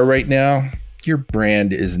guys are right now, your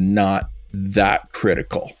brand is not that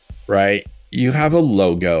critical, right? You have a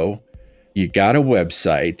logo, you got a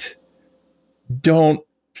website. Don't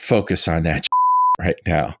focus on that right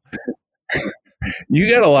now.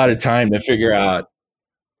 You got a lot of time to figure out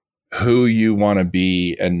who you want to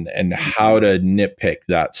be and how to nitpick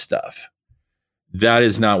that stuff. That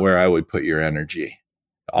is not where I would put your energy.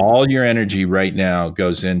 All your energy right now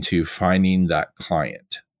goes into finding that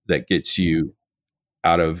client that gets you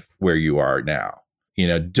out of where you are now.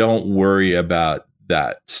 Don't worry about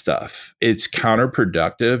that stuff. It's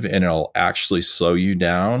counterproductive and it'll actually slow you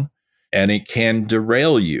down and it can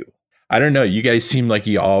derail you. I don't know. You guys seem like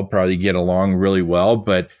you all probably get along really well,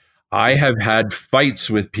 but I have had fights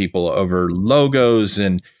with people over logos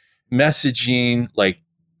and messaging. Like,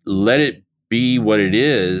 let it be what it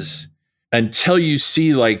is until you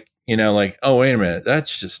see oh, wait a minute,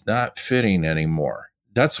 that's just not fitting anymore.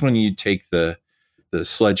 That's when you take the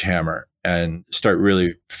sledgehammer and start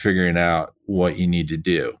really figuring out what you need to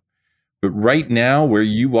do. But right now, where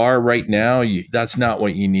you are right now, that's not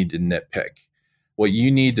what you need to nitpick. What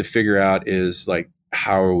you need to figure out is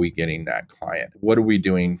how are we getting that client? What are we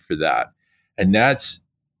doing for that? And that's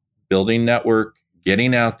building network,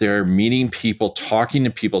 getting out there, meeting people, talking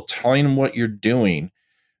to people, telling them what you're doing.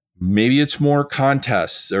 Maybe it's more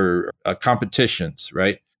contests or competitions,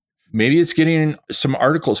 right? Maybe it's getting some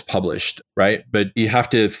articles published, right? But you have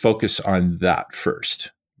to focus on that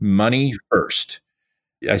first. Money first.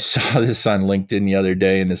 I saw this on LinkedIn the other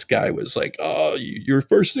day, and this guy was like, oh, your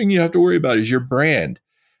first thing you have to worry about is your brand.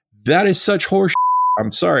 That is such horse.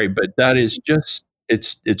 I'm sorry, but that is just,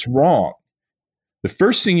 it's wrong. The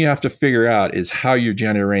first thing you have to figure out is how you're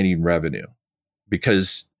generating revenue,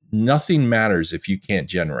 because nothing matters if you can't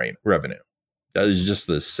generate revenue. That is just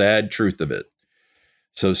the sad truth of it.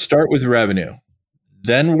 So start with revenue,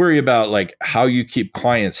 then worry about like how you keep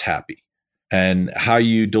clients happy and how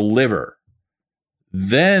you deliver.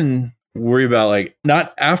 Then worry about like,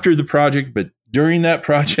 not after the project, but during that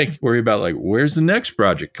project, worry about like, where's the next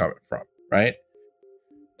project coming from, right?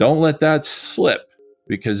 Don't let that slip,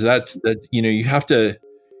 because that's you have to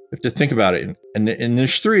think about it. And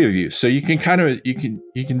there's three of you. So you can kind of,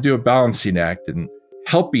 you can do a balancing act and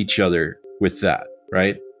help each other with that,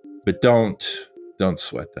 right? But don't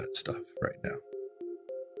sweat that stuff right now.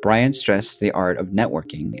 Brian stressed the art of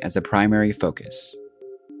networking as a primary focus.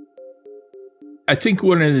 I think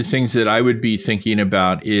one of the things that I would be thinking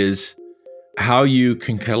about is how you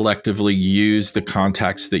can collectively use the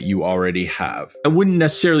contacts that you already have. I wouldn't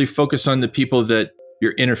necessarily focus on the people that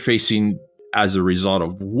you're interfacing as a result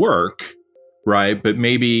of work, right? But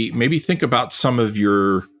maybe think about some of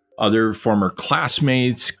your other former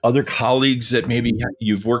classmates, other colleagues that maybe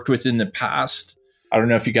you've worked with in the past. I don't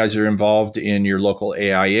know if you guys are involved in your local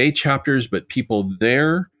AIA chapters, but people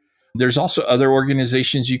there. There's also other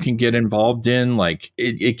organizations you can get involved in, like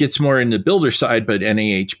it gets more in the builder side, but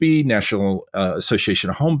NAHB, National Association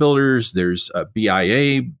of Home Builders, there's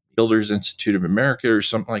BIA, Builders Institute of America, or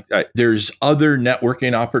something like that. There's other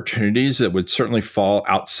networking opportunities that would certainly fall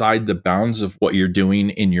outside the bounds of what you're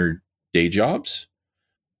doing in your day jobs,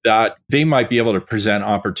 that they might be able to present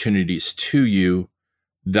opportunities to you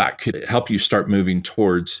that could help you start moving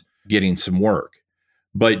towards getting some work.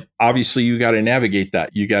 But obviously you got to navigate that.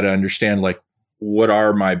 You got to understand, like, what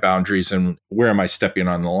are my boundaries and where am I stepping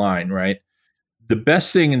on the line, right? The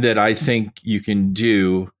best thing that I think you can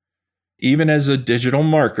do, even as a digital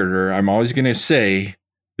marketer, I'm always going to say,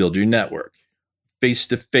 build your network.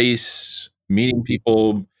 Face-to-face, meeting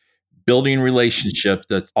people, building relationships,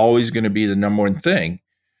 that's always going to be the number one thing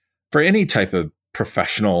for any type of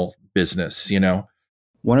professional business,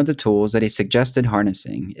 One of the tools that he suggested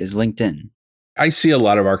harnessing is LinkedIn. I see a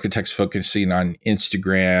lot of architects focusing on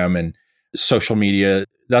Instagram and social media.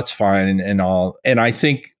 That's fine and all. And I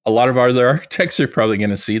think a lot of other architects are probably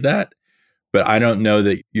going to see that, but I don't know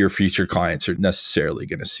that your future clients are necessarily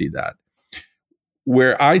going to see that.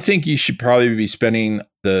 Where I think you should probably be spending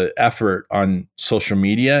the effort on social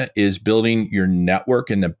media is building your network,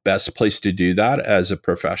 and the best place to do that as a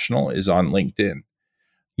professional is on LinkedIn.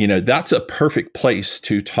 That's a perfect place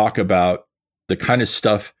to talk about the kind of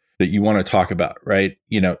stuff that you want to talk about, right?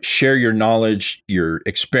 Share your knowledge, your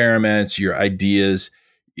experiments, your ideas.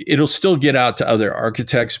 It'll still get out to other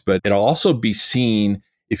architects, but it'll also be seen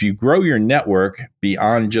if you grow your network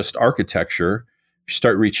beyond just architecture. You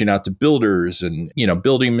start reaching out to builders and,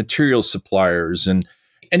 building material suppliers and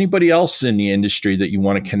anybody else in the industry that you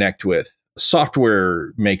want to connect with,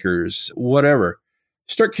 software makers, whatever.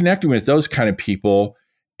 Start connecting with those kind of people,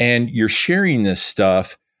 and you're sharing this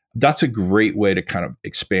stuff. That's a great way to kind of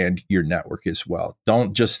expand your network as well.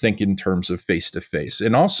 Don't just think in terms of face-to-face.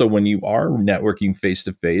 And also, when you are networking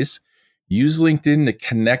face-to-face, use LinkedIn to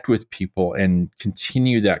connect with people and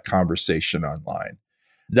continue that conversation online.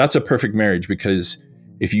 That's a perfect marriage, because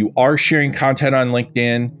if you are sharing content on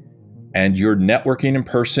LinkedIn and you're networking in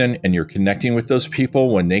person and you're connecting with those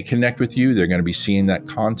people, when they connect with you, they're going to be seeing that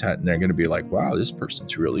content and they're going to be like, wow, this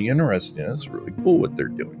person's really interesting. It's really cool what they're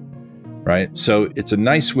doing. Right? So it's a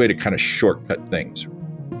nice way to kind of shortcut things.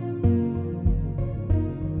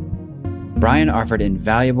 Brian offered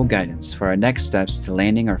invaluable guidance for our next steps to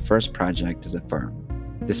landing our first project as a firm.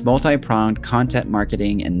 This multi-pronged content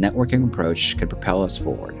marketing and networking approach could propel us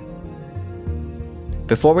forward.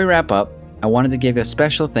 Before we wrap up, I wanted to give a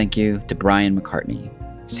special thank you to Brian McCartney,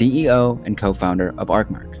 CEO and co-founder of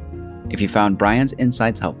ArcMark. If you found Brian's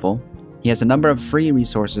insights helpful, he has a number of free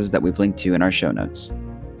resources that we've linked to in our show notes.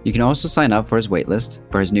 You can also sign up for his waitlist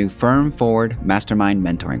for his new Firm Forward Mastermind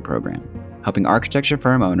Mentoring Program, helping architecture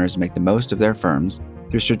firm owners make the most of their firms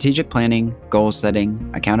through strategic planning, goal setting,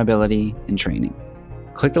 accountability, and training.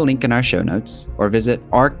 Click the link in our show notes or visit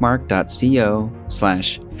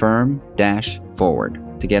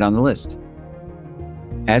arcmark.co/firm-forward to get on the list.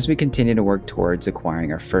 As we continue to work towards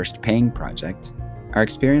acquiring our first paying project, our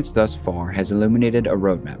experience thus far has illuminated a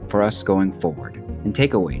roadmap for us going forward and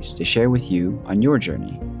takeaways to share with you on your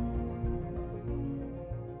journey.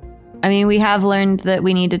 I mean, we have learned that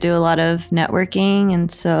we need to do a lot of networking,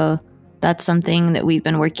 and so that's something that we've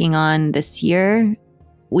been working on this year.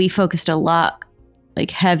 We focused a lot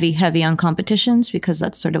like heavy on competitions because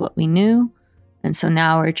that's sort of what we knew. And so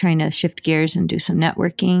now we're trying to shift gears and do some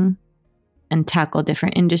networking and tackle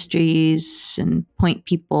different industries and point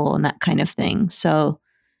people and that kind of thing. So,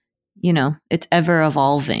 you know, it's ever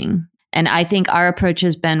evolving. And I think our approach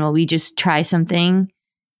has been, well, we just try something,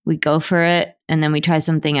 we go for it, and then we try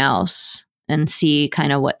something else and see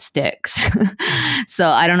kind of what sticks. So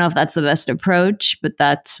I don't know if that's the best approach, but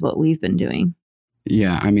that's what we've been doing.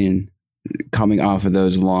 Yeah, I mean, coming off of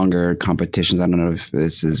those longer competitions, I don't know if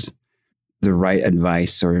this is the right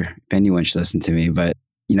advice or if anyone should listen to me, but,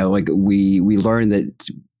 you know, like we learned that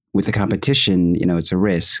with a competition, you know, it's a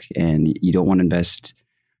risk and you don't want to invest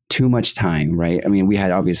too much time, right? I mean, we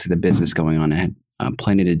had obviously the business going on and had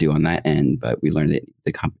plenty to do on that end, but we learned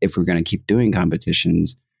that if we're going to keep doing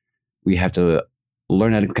competitions, we have to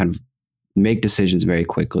learn how to kind of make decisions very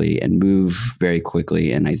quickly and move very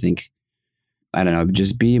quickly. And I think, I don't know,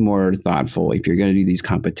 just be more thoughtful if you're going to do these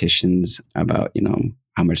competitions about, you know,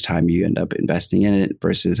 how much time you end up investing in it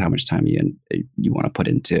versus how much time you want to put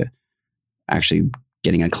into actually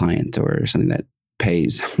getting a client or something that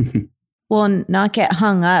pays. Well, not get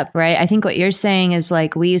hung up, right? I think what you're saying is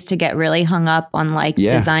like we used to get really hung up on like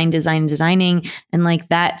designing, and like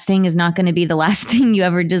that thing is not going to be the last thing you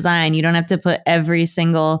ever design. You don't have to put every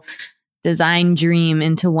single design dream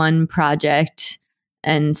into one project.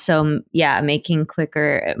 And so, yeah, making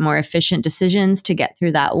quicker, more efficient decisions to get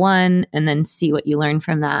through that one and then see what you learn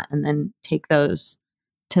from that and then take those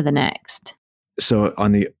to the next. So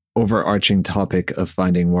on the overarching topic of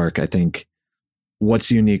finding work, I think what's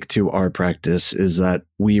unique to our practice is that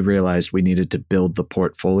we realized we needed to build the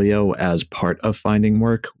portfolio as part of finding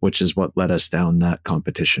work, which is what led us down that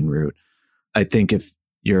competition route. I think if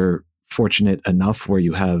you're fortunate enough where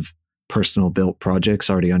you have personal built projects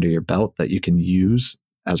already under your belt that you can use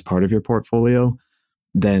as part of your portfolio,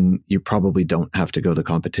 then you probably don't have to go the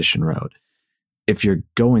competition route. If you're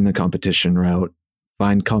going the competition route,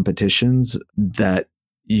 find competitions that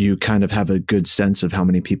you kind of have a good sense of how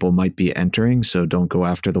many people might be entering. So don't go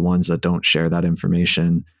after the ones that don't share that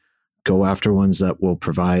information. Go after ones that will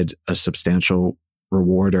provide a substantial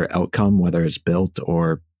reward or outcome, whether it's built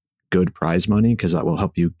or good prize money, because that will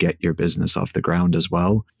help you get your business off the ground as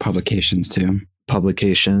well. Publications too.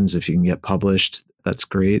 Publications, if you can get published, that's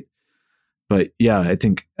great. But yeah, I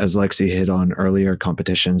think as Lexi hit on earlier,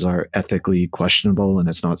 competitions are ethically questionable, and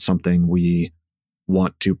it's not something we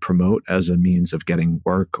want to promote as a means of getting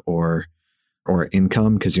work or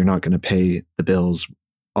income, because you're not going to pay the bills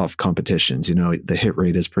off competitions. You know, the hit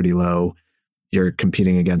rate is pretty low. You're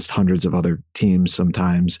competing against hundreds of other teams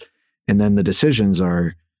sometimes. And then the decisions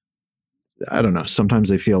are, I don't know, sometimes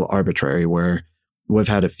they feel arbitrary, where we've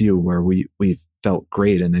had a few where we felt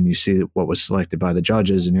great. And then you see what was selected by the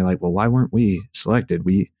judges and you're like, well, why weren't we selected?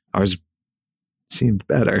 Ours seemed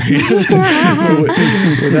better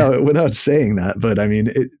without saying that. But I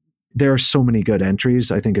mean, there are so many good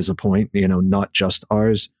entries, I think is a point, you know, not just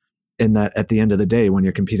ours. In that at the end of the day, when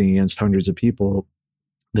you're competing against hundreds of people,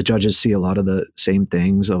 the judges see a lot of the same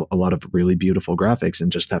things, a lot of really beautiful graphics,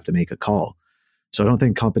 and just have to make a call. So I don't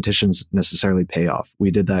think competitions necessarily pay off.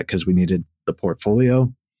 We did that because we needed the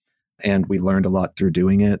portfolio and we learned a lot through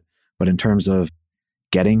doing it. But in terms of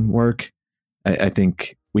getting work, I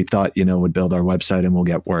think we thought, you know, would build our website and we'll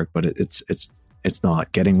get work, but it's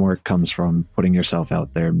not. Getting work comes from putting yourself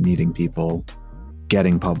out there, meeting people,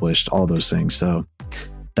 getting published, all those things. So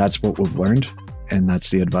that's what we've learned, and that's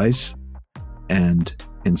the advice. And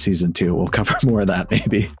in season 2, we'll cover more of that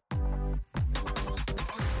maybe.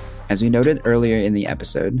 As we noted earlier in the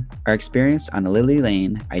episode, our experience on Lily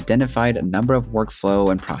Lane identified a number of workflow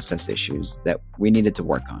and process issues that we needed to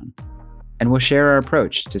work on. And we'll share our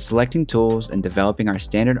approach to selecting tools and developing our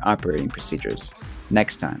standard operating procedures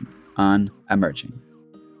next time on Emerging.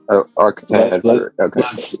 Architecture.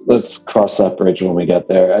 Let's cross that bridge when we get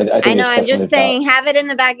there. I know, I'm just saying, have it in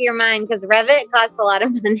the back of your mind, because Revit costs a lot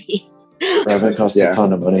of money. Revit costs a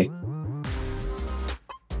ton of money.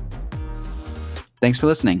 Thanks for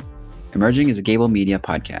listening. Emerging is a Gable Media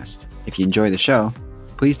podcast. If you enjoy the show,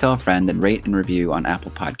 please tell a friend and rate and review on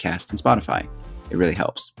Apple Podcasts and Spotify. It really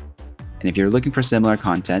helps. And if you're looking for similar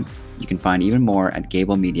content, you can find even more at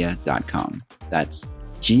gablemedia.com. That's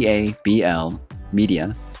GABL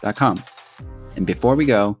media.com. And before we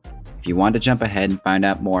go, if you want to jump ahead and find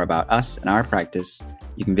out more about us and our practice,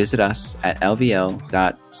 you can visit us at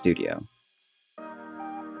lvl.studio.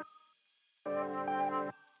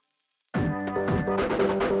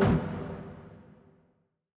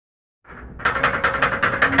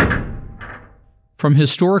 From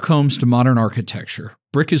historic homes to modern architecture,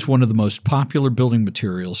 brick is one of the most popular building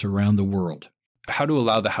materials around the world. how to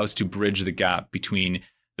allow the house to bridge the gap between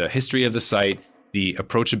the history of the site, the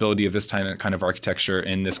approachability of this kind of architecture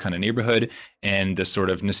in this kind of neighborhood, and the sort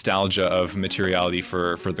of nostalgia of materiality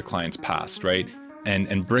for the client's past, right?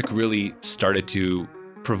 And Brick really started to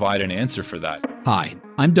provide an answer for that. Hi,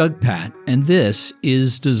 I'm Doug Patt, and this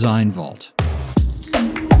is Design Vault.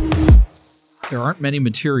 There aren't many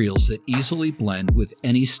materials that easily blend with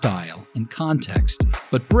any style and context,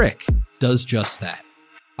 but brick does just that.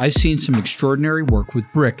 I've seen some extraordinary work with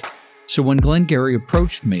brick, so when Glengarry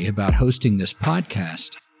approached me about hosting this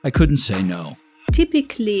podcast, I couldn't say no.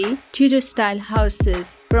 Typically, Tudor-style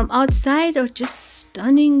houses from outside are just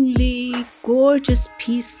stunningly gorgeous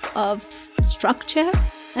piece of structure,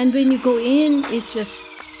 and when you go in, it's just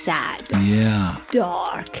sad,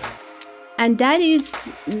 dark. And that is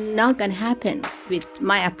not going to happen with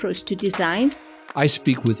my approach to design. I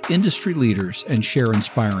speak with industry leaders and share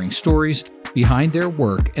inspiring stories behind their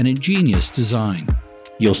work and ingenious design.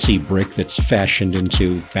 You'll see brick that's fashioned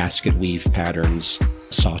into basket weave patterns,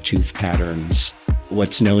 sawtooth patterns.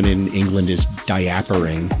 What's known in England as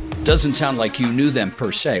diapering. Doesn't sound like you knew them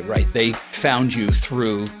per se, right? They found you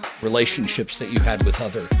through relationships that you had with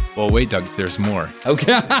other... Well, wait, Doug, there's more.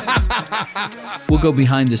 Okay. We'll go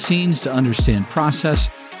behind the scenes to understand process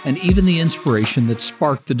and even the inspiration that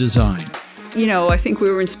sparked the design. You know, I think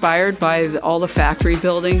we were inspired by all the factory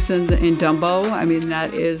buildings in Dumbo. I mean,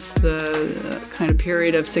 that is the kind of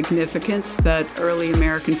period of significance, that early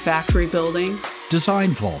American factory building.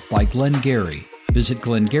 Design Vault by Glengarry. Visit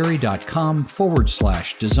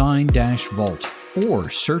glengarry.com/design-vault or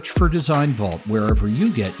search for Design Vault wherever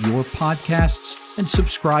you get your podcasts and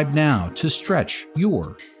subscribe now to stretch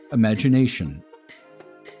your imagination.